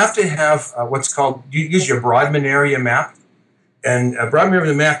 So you have to have what's called, you use your Brodmann area map, and a Brodmann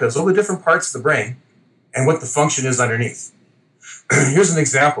area map has all the different parts of the brain and what the function is underneath. Here's an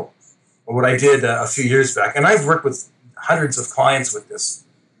example of what I did a few years back, and I've worked with hundreds of clients with this.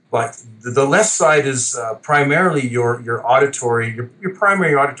 But the left side is primarily your auditory, your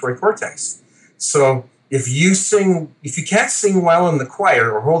primary auditory cortex. So if you can't sing well in the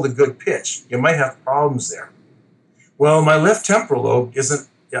choir or hold a good pitch, you might have problems there. Well, my left temporal lobe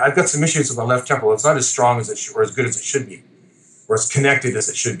I've got some issues with my left temporal lobe. It's not as strong as it should, or as good as it should be, or as connected as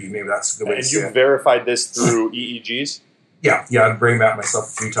it should be. Maybe that's a good way to say it. And you verified this through EEGs? Yeah, I've brain mapped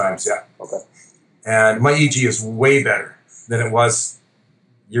myself a few times, yeah. Okay. And my EEG is way better than it was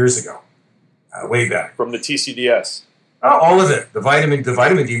years ago, way better. From the TCDS? All of it. The vitamin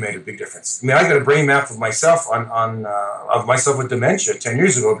D made a big difference. I mean, I got a brain map of myself of myself with dementia 10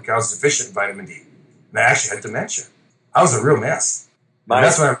 years ago because I was deficient in vitamin D, and I actually had dementia. I was a real mess. And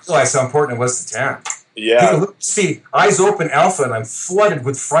that's when I realized how important it was to tan. Yeah. People see eyes open alpha, and I'm flooded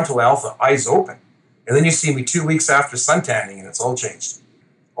with frontal alpha, eyes open, and then you see me 2 weeks after sun tanning, and it's all changed,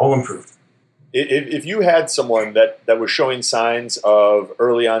 all improved. If you had someone that was showing signs of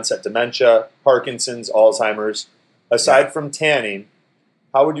early onset dementia, Parkinson's, Alzheimer's, aside from tanning,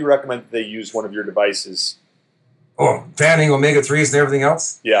 how would you recommend that they use one of your devices? Oh, tanning, omega-3s and everything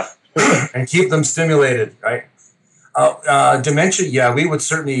else? Yeah. And keep them stimulated, right? Dementia, yeah, we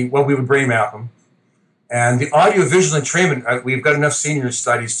would brain map them. And the audio-visual entrainment, we've got enough senior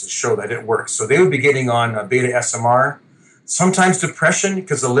studies to show that it works. So they would be getting on beta SMR. Sometimes depression,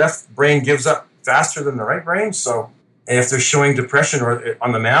 because the left brain gives up faster than the right brain. So if they're showing depression or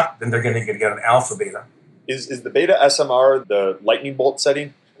on the map, then they're going to get an alpha beta. Is the beta SMR the lightning bolt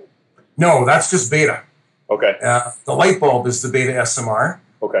setting? No, that's just beta. Okay. The light bulb is the beta SMR.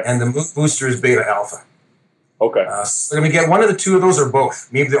 Okay. And the mood booster is beta alpha. Okay. So they're going to get one of the two of those or both.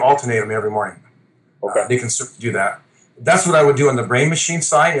 Maybe they alternate them every morning. Okay. They can do that. That's what I would do on the brain machine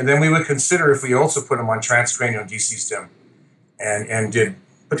side. And then we would consider if we also put them on transcranial DC stim. And did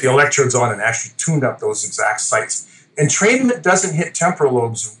put the electrodes on and actually tuned up those exact sites. Entrainment doesn't hit temporal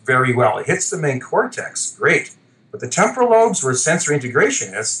lobes very well. It hits the main cortex, great. But the temporal lobes where sensory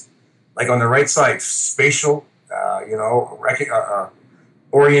integration is, like on the right side, spatial,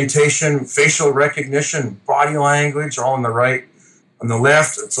 orientation, facial recognition, body language, all on the right. On the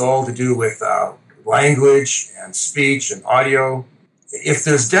left, it's all to do with language and speech and audio. If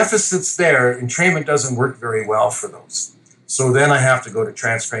there's deficits there, entrainment doesn't work very well for those. So then I have to go to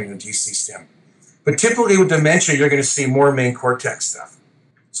transcranial DC stim. But typically with dementia, you're going to see more main cortex stuff.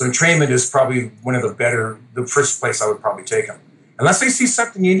 So entrainment is probably one of the first place I would probably take them. Unless I see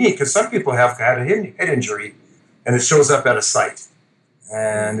something unique, because some people have had a head injury and it shows up at a site.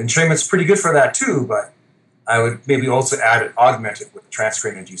 And entrainment's pretty good for that too, but I would maybe also augment it with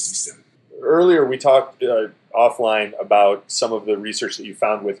transcranial DC stim. Earlier we talked offline about some of the research that you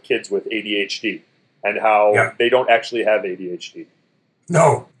found with kids with ADHD and how they don't actually have ADHD.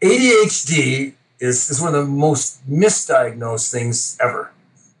 No, ADHD is one of the most misdiagnosed things ever.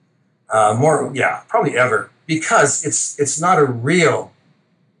 Probably ever, because it's not a real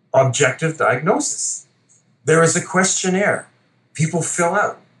objective diagnosis. There is a questionnaire people fill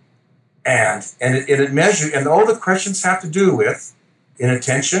out, and it measures, and all the questions have to do with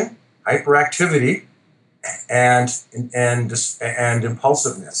inattention, hyperactivity, and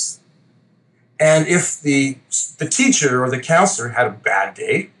impulsiveness. And if the teacher or the counselor had a bad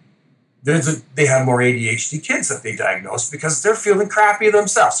day, they have more ADHD kids that they diagnose because they're feeling crappy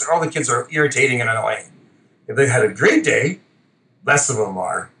themselves. All the kids are irritating and annoying. If they had a great day, less of them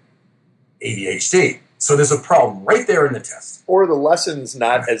are ADHD. So there's a problem right there in the test. Or the lesson's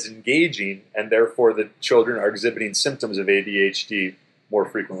not as engaging, and therefore the children are exhibiting symptoms of ADHD more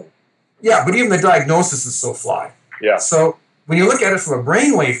frequently. Yeah, but even the diagnosis is so flawed. Yeah. So when you look at it from a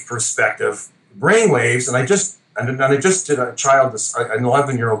brainwave perspective, brainwaves, and I just did a child, an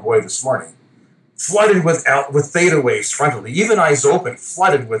 11-year-old boy this morning, flooded with theta waves frontally, even eyes open,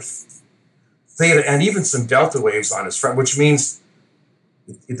 flooded with theta and even some delta waves on his front, which means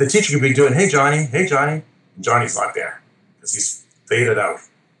the teacher could be doing, hey, Johnny, and Johnny's not there because he's thetaed out,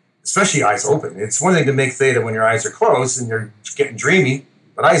 especially eyes open. It's one thing to make theta when your eyes are closed and you're getting dreamy,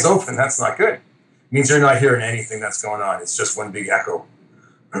 but eyes open, that's not good. It means you're not hearing anything that's going on. It's just one big echo.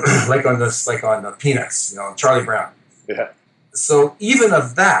 like on the Peanuts, Charlie Brown. Yeah. So even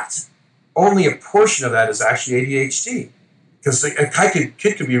of that, only a portion of that is actually ADHD. Because a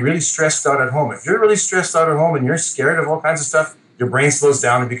kid could be really stressed out at home. If you're really stressed out at home and you're scared of all kinds of stuff, your brain slows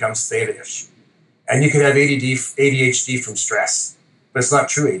down and becomes theta-ish. And you could have ADHD from stress, but it's not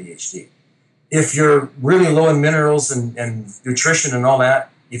true ADHD. If you're really low in minerals and nutrition and all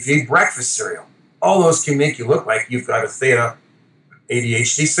that, if you eat breakfast cereal, all those can make you look like you've got a theta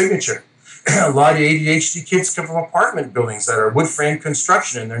ADHD signature. A lot of ADHD kids come from apartment buildings that are wood frame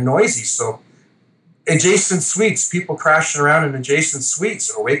construction and they're noisy. So adjacent suites, people crashing around in adjacent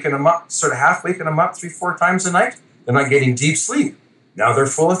suites are waking them up, sort of half waking them up 3-4 times a night. They're not getting deep sleep. Now they're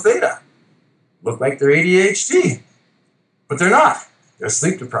full of theta. Look like they're ADHD, but they're not. They're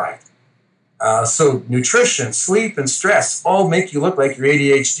sleep deprived. So nutrition, sleep, and stress all make you look like you're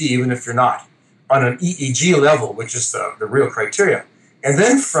ADHD, even if you're not, on an EEG level, which is the real criteria. And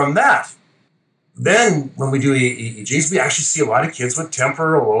then from that, then when we do EEGs, we actually see a lot of kids with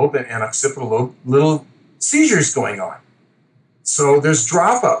temporal lobe and occipital lobe little seizures going on. So there's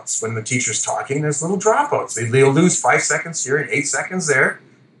dropouts when the teacher's talking. There's little dropouts. They'll lose 5 seconds here and 8 seconds there,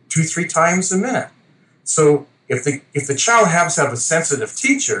 2-3 times a minute. So if the child happens to have a sensitive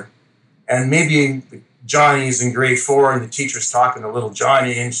teacher, and maybe Johnny's in grade 4 and the teacher's talking to little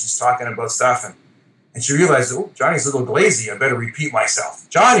Johnny and she's talking about stuff and she realizes, oh, Johnny's a little glazy. I better repeat myself.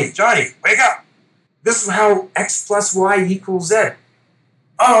 Johnny, wake up. This is how X plus Y equals Z.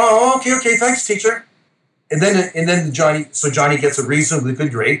 Oh, okay, thanks, teacher. And then Johnny gets a reasonably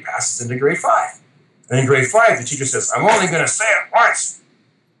good grade, passes into grade 5. And in grade 5, the teacher says, I'm only going to say it once.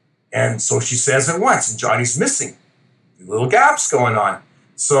 And so she says it once, and Johnny's missing. Little gaps going on.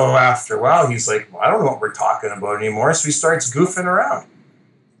 So after a while, he's like, well, I don't know what we're talking about anymore. So he starts goofing around.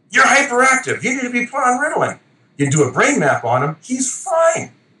 You're hyperactive. You need to be put on Ritalin. You do a brain map on him. He's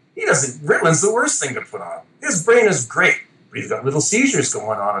fine. Ritalin's the worst thing to put on him. His brain is great, but he's got little seizures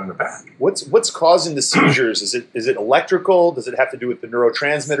going on in the back. What's causing the seizures? Is it electrical? Does it have to do with the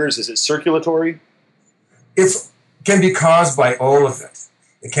neurotransmitters? Is it circulatory? It can be caused by all of it.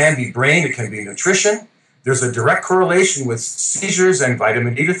 It can be brain. It can be nutrition. There's a direct correlation with seizures and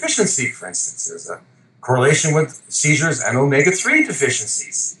vitamin D deficiency, for instance. There's a correlation with seizures and omega-3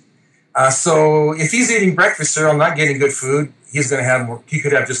 deficiencies. So if he's eating breakfast cereal, not getting good food, he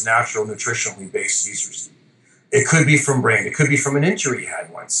could have just natural nutritionally based seizures. It could be from brain. It could be from an injury he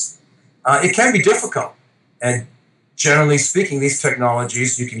had once. It can be difficult. And generally speaking, these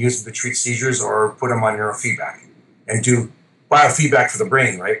technologies, you can use them to treat seizures or put them on neurofeedback and do biofeedback for the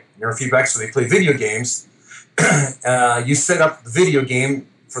brain, right? Neurofeedback, so they play video games. You set up the video game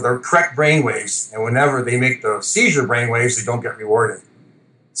for the correct brain waves, and whenever they make the seizure brain waves, they don't get rewarded.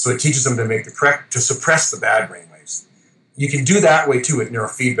 So it teaches them to suppress the bad brainwaves. You can do that way too with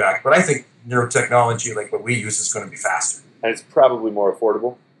neurofeedback, but I think neurotechnology, like what we use, is going to be faster. And it's probably more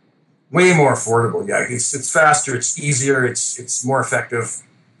affordable. Way more affordable, yeah. It's faster, it's easier, it's more effective.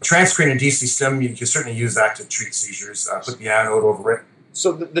 Transcranial DC stim, you can certainly use that to treat seizures. Put the anode over it.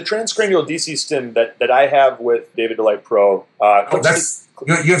 So the transcranial DC stim that I have with David Delight Pro.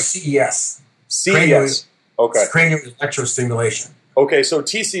 You have CES. CES. Okay. Cranial electrostimulation. Okay, so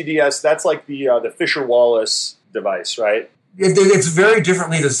TCDS, that's like the Fisher-Wallace device, right? It's very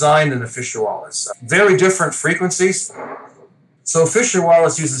differently designed than the Fisher-Wallace. Very different frequencies. So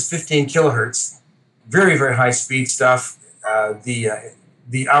Fisher-Wallace uses 15 kilohertz, very, very high speed stuff. Our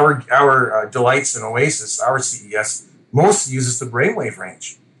Delights and Oasis, our CES, mostly uses the brainwave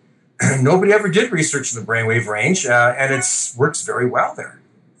range. Nobody ever did research in the brainwave range, and it works very well there.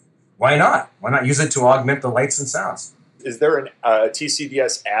 Why not? Why not use it to augment the lights and sounds? Is there a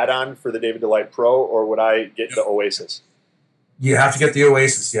TCDS add-on for the David Delight Pro, or would I get the Oasis? You have to get the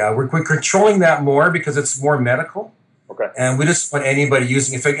Oasis, yeah. We're controlling that more because it's more medical. Okay. And we just want anybody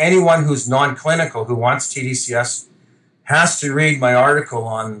using it. In fact, anyone who's non-clinical who wants TDCS has to read my article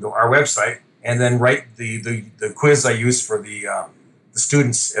on our website and then write the quiz I use for the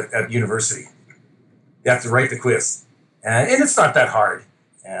students at university. You have to write the quiz. And it's not that hard.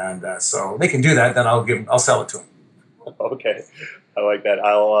 And so they can do that, then I'll sell it to them. Okay, I like that.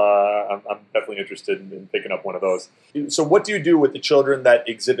 I'm definitely interested in picking up one of those. So, what do you do with the children that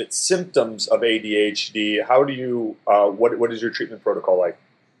exhibit symptoms of ADHD? How do you? What is your treatment protocol like?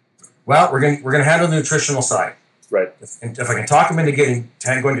 Well, we're going to handle the nutritional side. Right. If I can talk them into going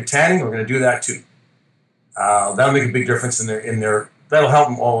to tanning, we're going to do that too. That'll make a big difference in their. That'll help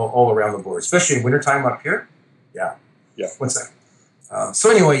them all around the board, especially in wintertime up here. Yeah. Yeah. What's that?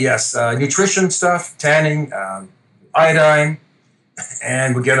 So anyway, yes, nutrition stuff, tanning. Iodine,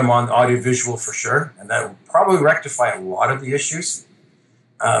 and we'll get them on audiovisual for sure, and that will probably rectify a lot of the issues.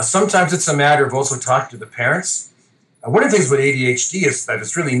 Sometimes it's a matter of also talking to the parents. One of the things with ADHD is that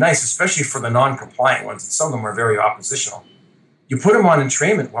it's really nice, especially for the non-compliant ones, and some of them are very oppositional. You put them on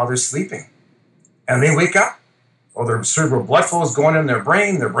entrainment while they're sleeping, and they wake up, or their cerebral blood flow is going in their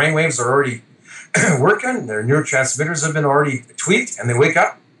brain waves are already working, their neurotransmitters have been already tweaked, and they wake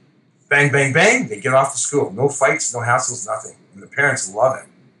up, bang, bang, bang, they get off to school. No fights, no hassles, nothing. And the parents love it.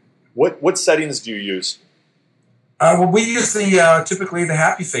 What settings do you use? Well, we use typically the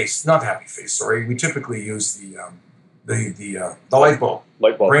happy face, not the happy face, sorry. We typically use the light bulb.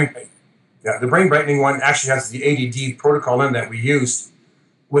 Light bulb. The brain brightening one actually has the ADD protocol in that we used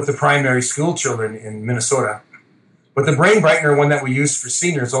with the primary school children in Minnesota. But the brain brightener one that we use for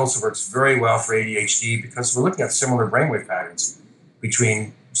seniors also works very well for ADHD because we're looking at similar brainwave patterns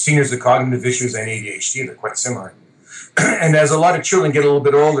between seniors with cognitive issues and ADHD. They're quite similar. And as a lot of children get a little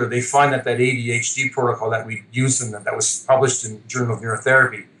bit older, they find that ADHD protocol that we used and that was published in Journal of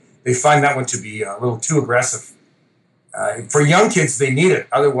Neurotherapy, they find that one to be a little too aggressive. For young kids, they need it.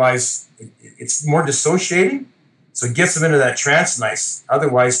 Otherwise, it's more dissociating. So it gets them into that trance nice.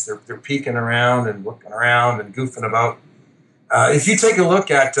 Otherwise, they're peeking around and looking around and goofing about. If you take a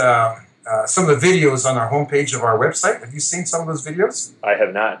look at some of the videos on our homepage of our website. Have you seen some of those videos? I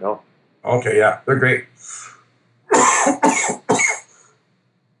have not, no. Okay, yeah, they're great.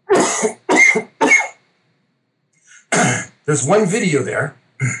 There's one video there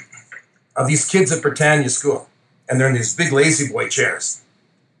of these kids at Britannia School, and they're in these big lazy boy chairs.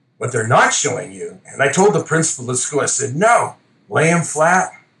 What they're not showing you, and I told the principal of the school, I said, no, lay them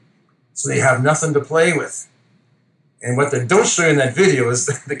flat so they have nothing to play with. And what they don't show you in that video is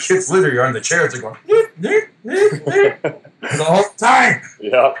the kids literally are in the chairs. They're going, the whole time.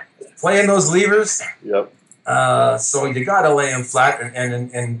 Yep. Playing those levers. Yep. So you got to lay them flat.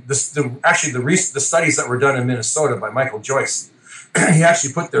 And the studies that were done in Minnesota by Michael Joyce, he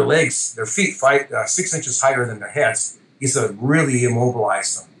actually put their feet 6 inches higher than their heads. He said really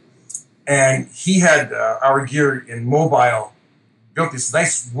immobilized them. And he had our gear in mobile, built these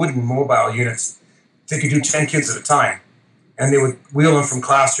nice wooden mobile units. They could do 10 kids at a time. And they would wheel them from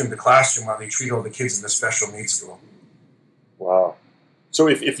classroom to classroom while they treat all the kids in the special needs school. Wow. So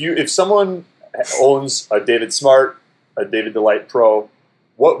if someone owns a David Smart, a David Delight Pro,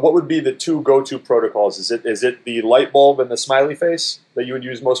 what would be the two go-to protocols? Is it the light bulb and the smiley face that you would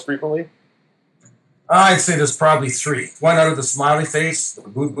use most frequently? I'd say there's probably three. One out of the smiley face, the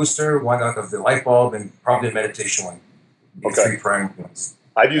mood booster, one out of the light bulb, and probably a meditation one. Okay. Three primary ones.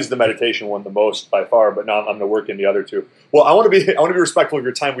 I've used the meditation one the most by far, but now I'm going to work in the other two. Well, I want to be respectful of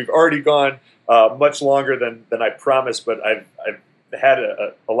your time. We've already gone much longer than I promised, but I've had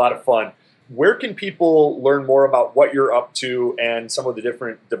a lot of fun. where can people learn more about what you're up to and some of the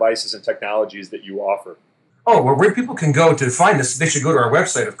different devices and technologies that you offer? Oh, well, where people can go to find us, they should go to our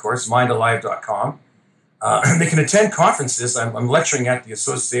website, of course, mindalive.com. They can attend conferences. I'm lecturing at the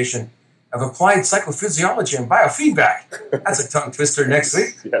Association of Applied Psychophysiology and Biofeedback. That's a tongue twister next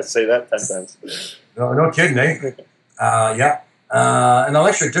week. Yeah, say that 10 times. No kidding, eh? Yeah. And I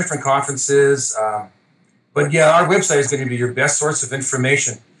lecture at different conferences. But yeah, our website is going to be your best source of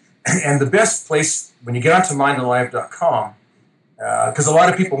information. And the best place when you get onto mindalive.com, because a lot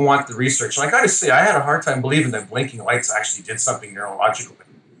of people want the research. And I got to say, I had a hard time believing that blinking lights actually did something neurologically.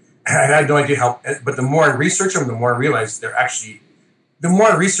 I had no idea how, but the more I research them, the more I realize the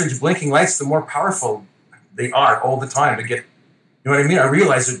more I research blinking lights, the more powerful they are all the time to get, you know what I mean? I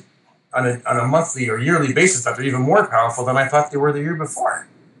realize it on a monthly or yearly basis that they're even more powerful than I thought they were the year before.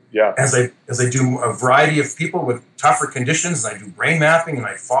 Yeah. As I do a variety of people with tougher conditions, and I do brain mapping, and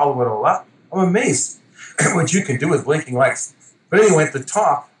I follow it all up, I'm amazed what you can do with blinking lights. But anyway, at the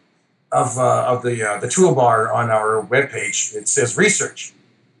top of the toolbar on our webpage, it says research.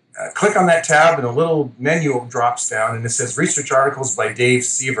 Click on that tab, and a little menu drops down, and it says research articles by Dave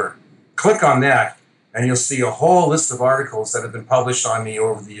Siever. Click on that, and you'll see a whole list of articles that have been published on me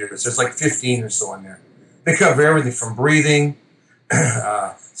over the years. There's like 15 or so in there. They cover everything from breathing,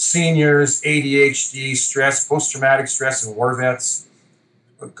 seniors, ADHD, stress, post-traumatic stress in war vets,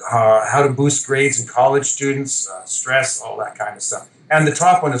 how to boost grades in college students, stress, all that kind of stuff. And the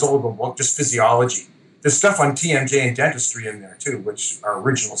top one is all about just physiology. There's stuff on TMJ and dentistry in there too, which our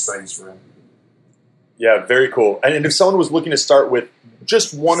original studies were in. Yeah, very cool. And if someone was looking to start with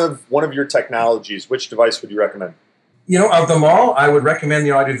just one of your technologies, which device would you recommend? You know, of them all, I would recommend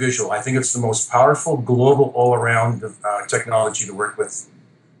the audiovisual. I think it's the most powerful, global, all-around technology to work with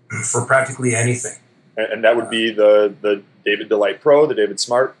for practically anything. And that would be the David Delight Pro, the David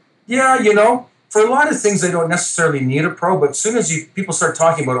Smart? Yeah, you know, for a lot of things, they don't necessarily need a pro, but as soon as people start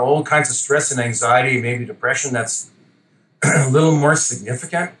talking about all kinds of stress and anxiety, maybe depression, that's a little more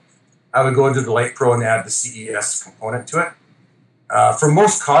significant, I would go into the Light Pro and add the CES component to it. For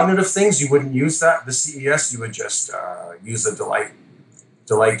most cognitive things, you wouldn't use that. The CES, you would just use the Delight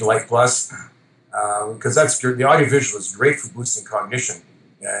Plus, because the audiovisual is great for boosting cognition.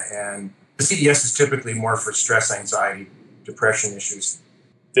 And the CES is typically more for stress, anxiety, depression issues.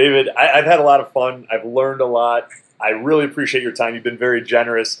 David, I've had a lot of fun. I've learned a lot. I really appreciate your time. You've been very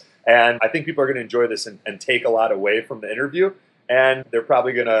generous. And I think people are going to enjoy this and take a lot away from the interview. And they're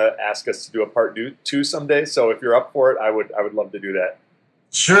probably going to ask us to do a part 2 someday. So if you're up for it, I would love to do that.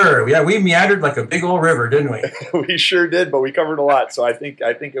 Sure. Yeah, we meandered like a big old river, didn't we? We sure did, but we covered a lot. So I think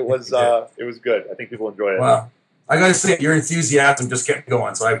it was good. I think people enjoy it. Wow. I got to say, your enthusiasm just kept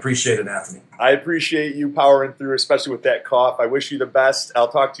going, so I appreciate it, Anthony. I appreciate you powering through, especially with that cough. I wish you the best. I'll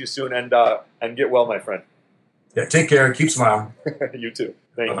talk to you soon, and get well, my friend. Yeah, take care. Keep smiling. You too.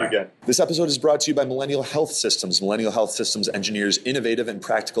 Thank you again. This episode is brought to you by Millennial Health Systems. Millennial Health Systems engineers innovative and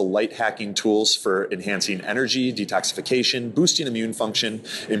practical light hacking tools for enhancing energy, detoxification, boosting immune function,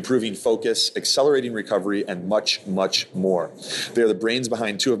 improving focus, accelerating recovery, and much, much more. They are the brains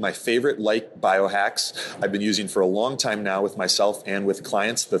behind 2 of my favorite light biohacks I've been using for a long time now with myself and with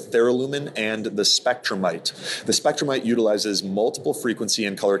clients, the Theralumin and the Spectrumite. The Spectrumite utilizes multiple frequency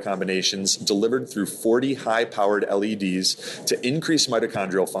and color combinations delivered through 40 high-powered LEDs to increase mitochondrial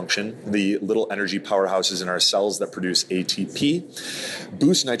function, the little energy powerhouses in our cells that produce ATP,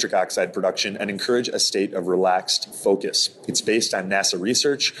 boost nitric oxide production, and encourage a state of relaxed focus. It's based on NASA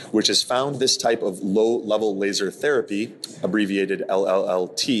research, which has found this type of low-level laser therapy, abbreviated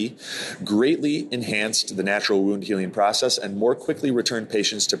LLLT, greatly enhanced the natural wound healing process and more quickly returned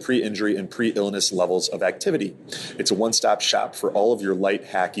patients to pre-injury and pre-illness levels of activity. It's a one-stop shop for all of your light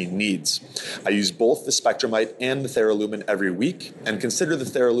hacking needs. I use both the Spectrumite and the Theralumin every week and consider the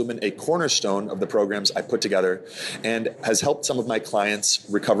Theralumin a cornerstone of the programs I put together and has helped some of my clients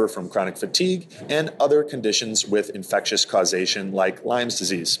recover from chronic fatigue and other conditions with infectious causation like Lyme's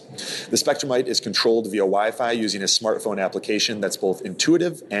disease. The Spectrumite is controlled via Wi-Fi using a smartphone application that's both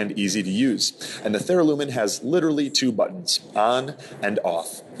intuitive and easy to use. And the Theralumin has literally 2 buttons, on and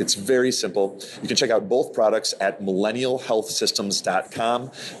off. It's very simple. You can check out both products at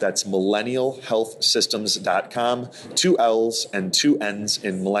millennialhealthsystems.com. That's millennialhealthsystems.com. 2 L's and 2 N's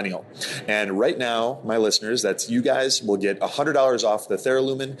in millennial. And right now, my listeners, that's you guys, will get $100 off the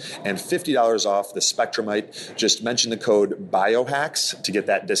Theralumin and $50 off the Spectrumite. Just mention the code BIOHACKS to get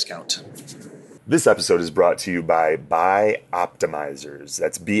that discount. This episode is brought to you by Bioptimizers.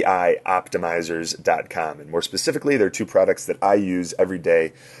 That's bioptimizers.com. And more specifically, there are 2 products that I use every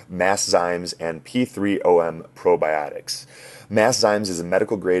day, Masszymes and P3OM probiotics. Masszymes is a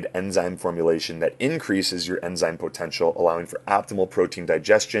medical-grade enzyme formulation that increases your enzyme potential, allowing for optimal protein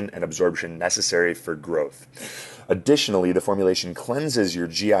digestion and absorption necessary for growth. Additionally, the formulation cleanses your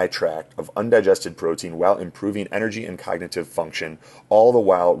GI tract of undigested protein while improving energy and cognitive function, all the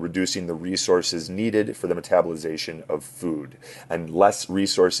while reducing the resources needed for the metabolization of food. And less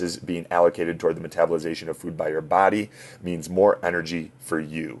resources being allocated toward the metabolization of food by your body means more energy for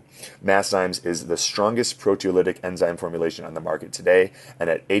you. Masszymes is the strongest proteolytic enzyme formulation on the market today, and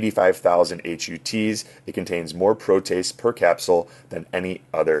at 85,000 HUTs, it contains more protease per capsule than any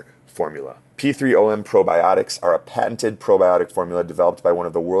other formula. P3OM probiotics are a patented probiotic formula developed by one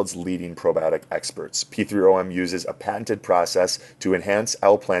of the world's leading probiotic experts. P3OM uses a patented process to enhance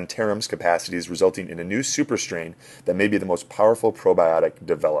L. plantarum's capacities, resulting in a new superstrain that may be the most powerful probiotic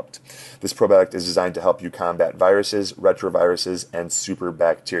developed. This probiotic is designed to help you combat viruses, retroviruses, and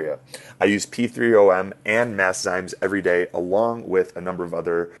superbacteria. I use P3OM and Masszymes every day, along with a number of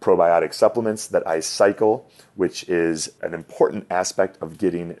other probiotic supplements that I cycle, which is an important aspect of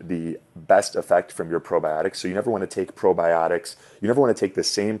getting the best effect from your probiotics. So you never want to take probiotics, you never want to take the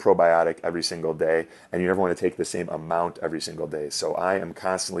same probiotic every single day, and you never want to take the same amount every single day. So I am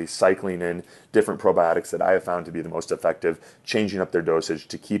constantly cycling in different probiotics that I have found to be the most effective, changing up their dosage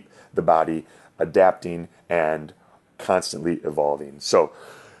to keep the body adapting and constantly evolving. So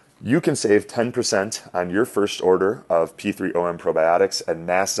you can save 10% on your first order of P3OM probiotics and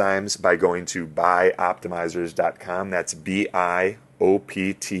Masszymes by going to bioptimizers.com. That's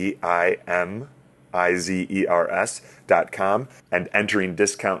BIOPTIMIZERS.com and entering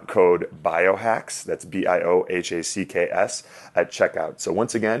discount code BIOHACKS, that's BIOHACKS, at checkout. So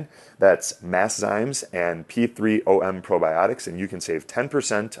once again, that's Masszymes and P3OM probiotics, and you can save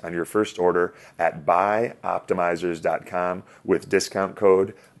 10% on your first order at bioptimizers.com with discount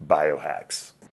code BIOHACKS.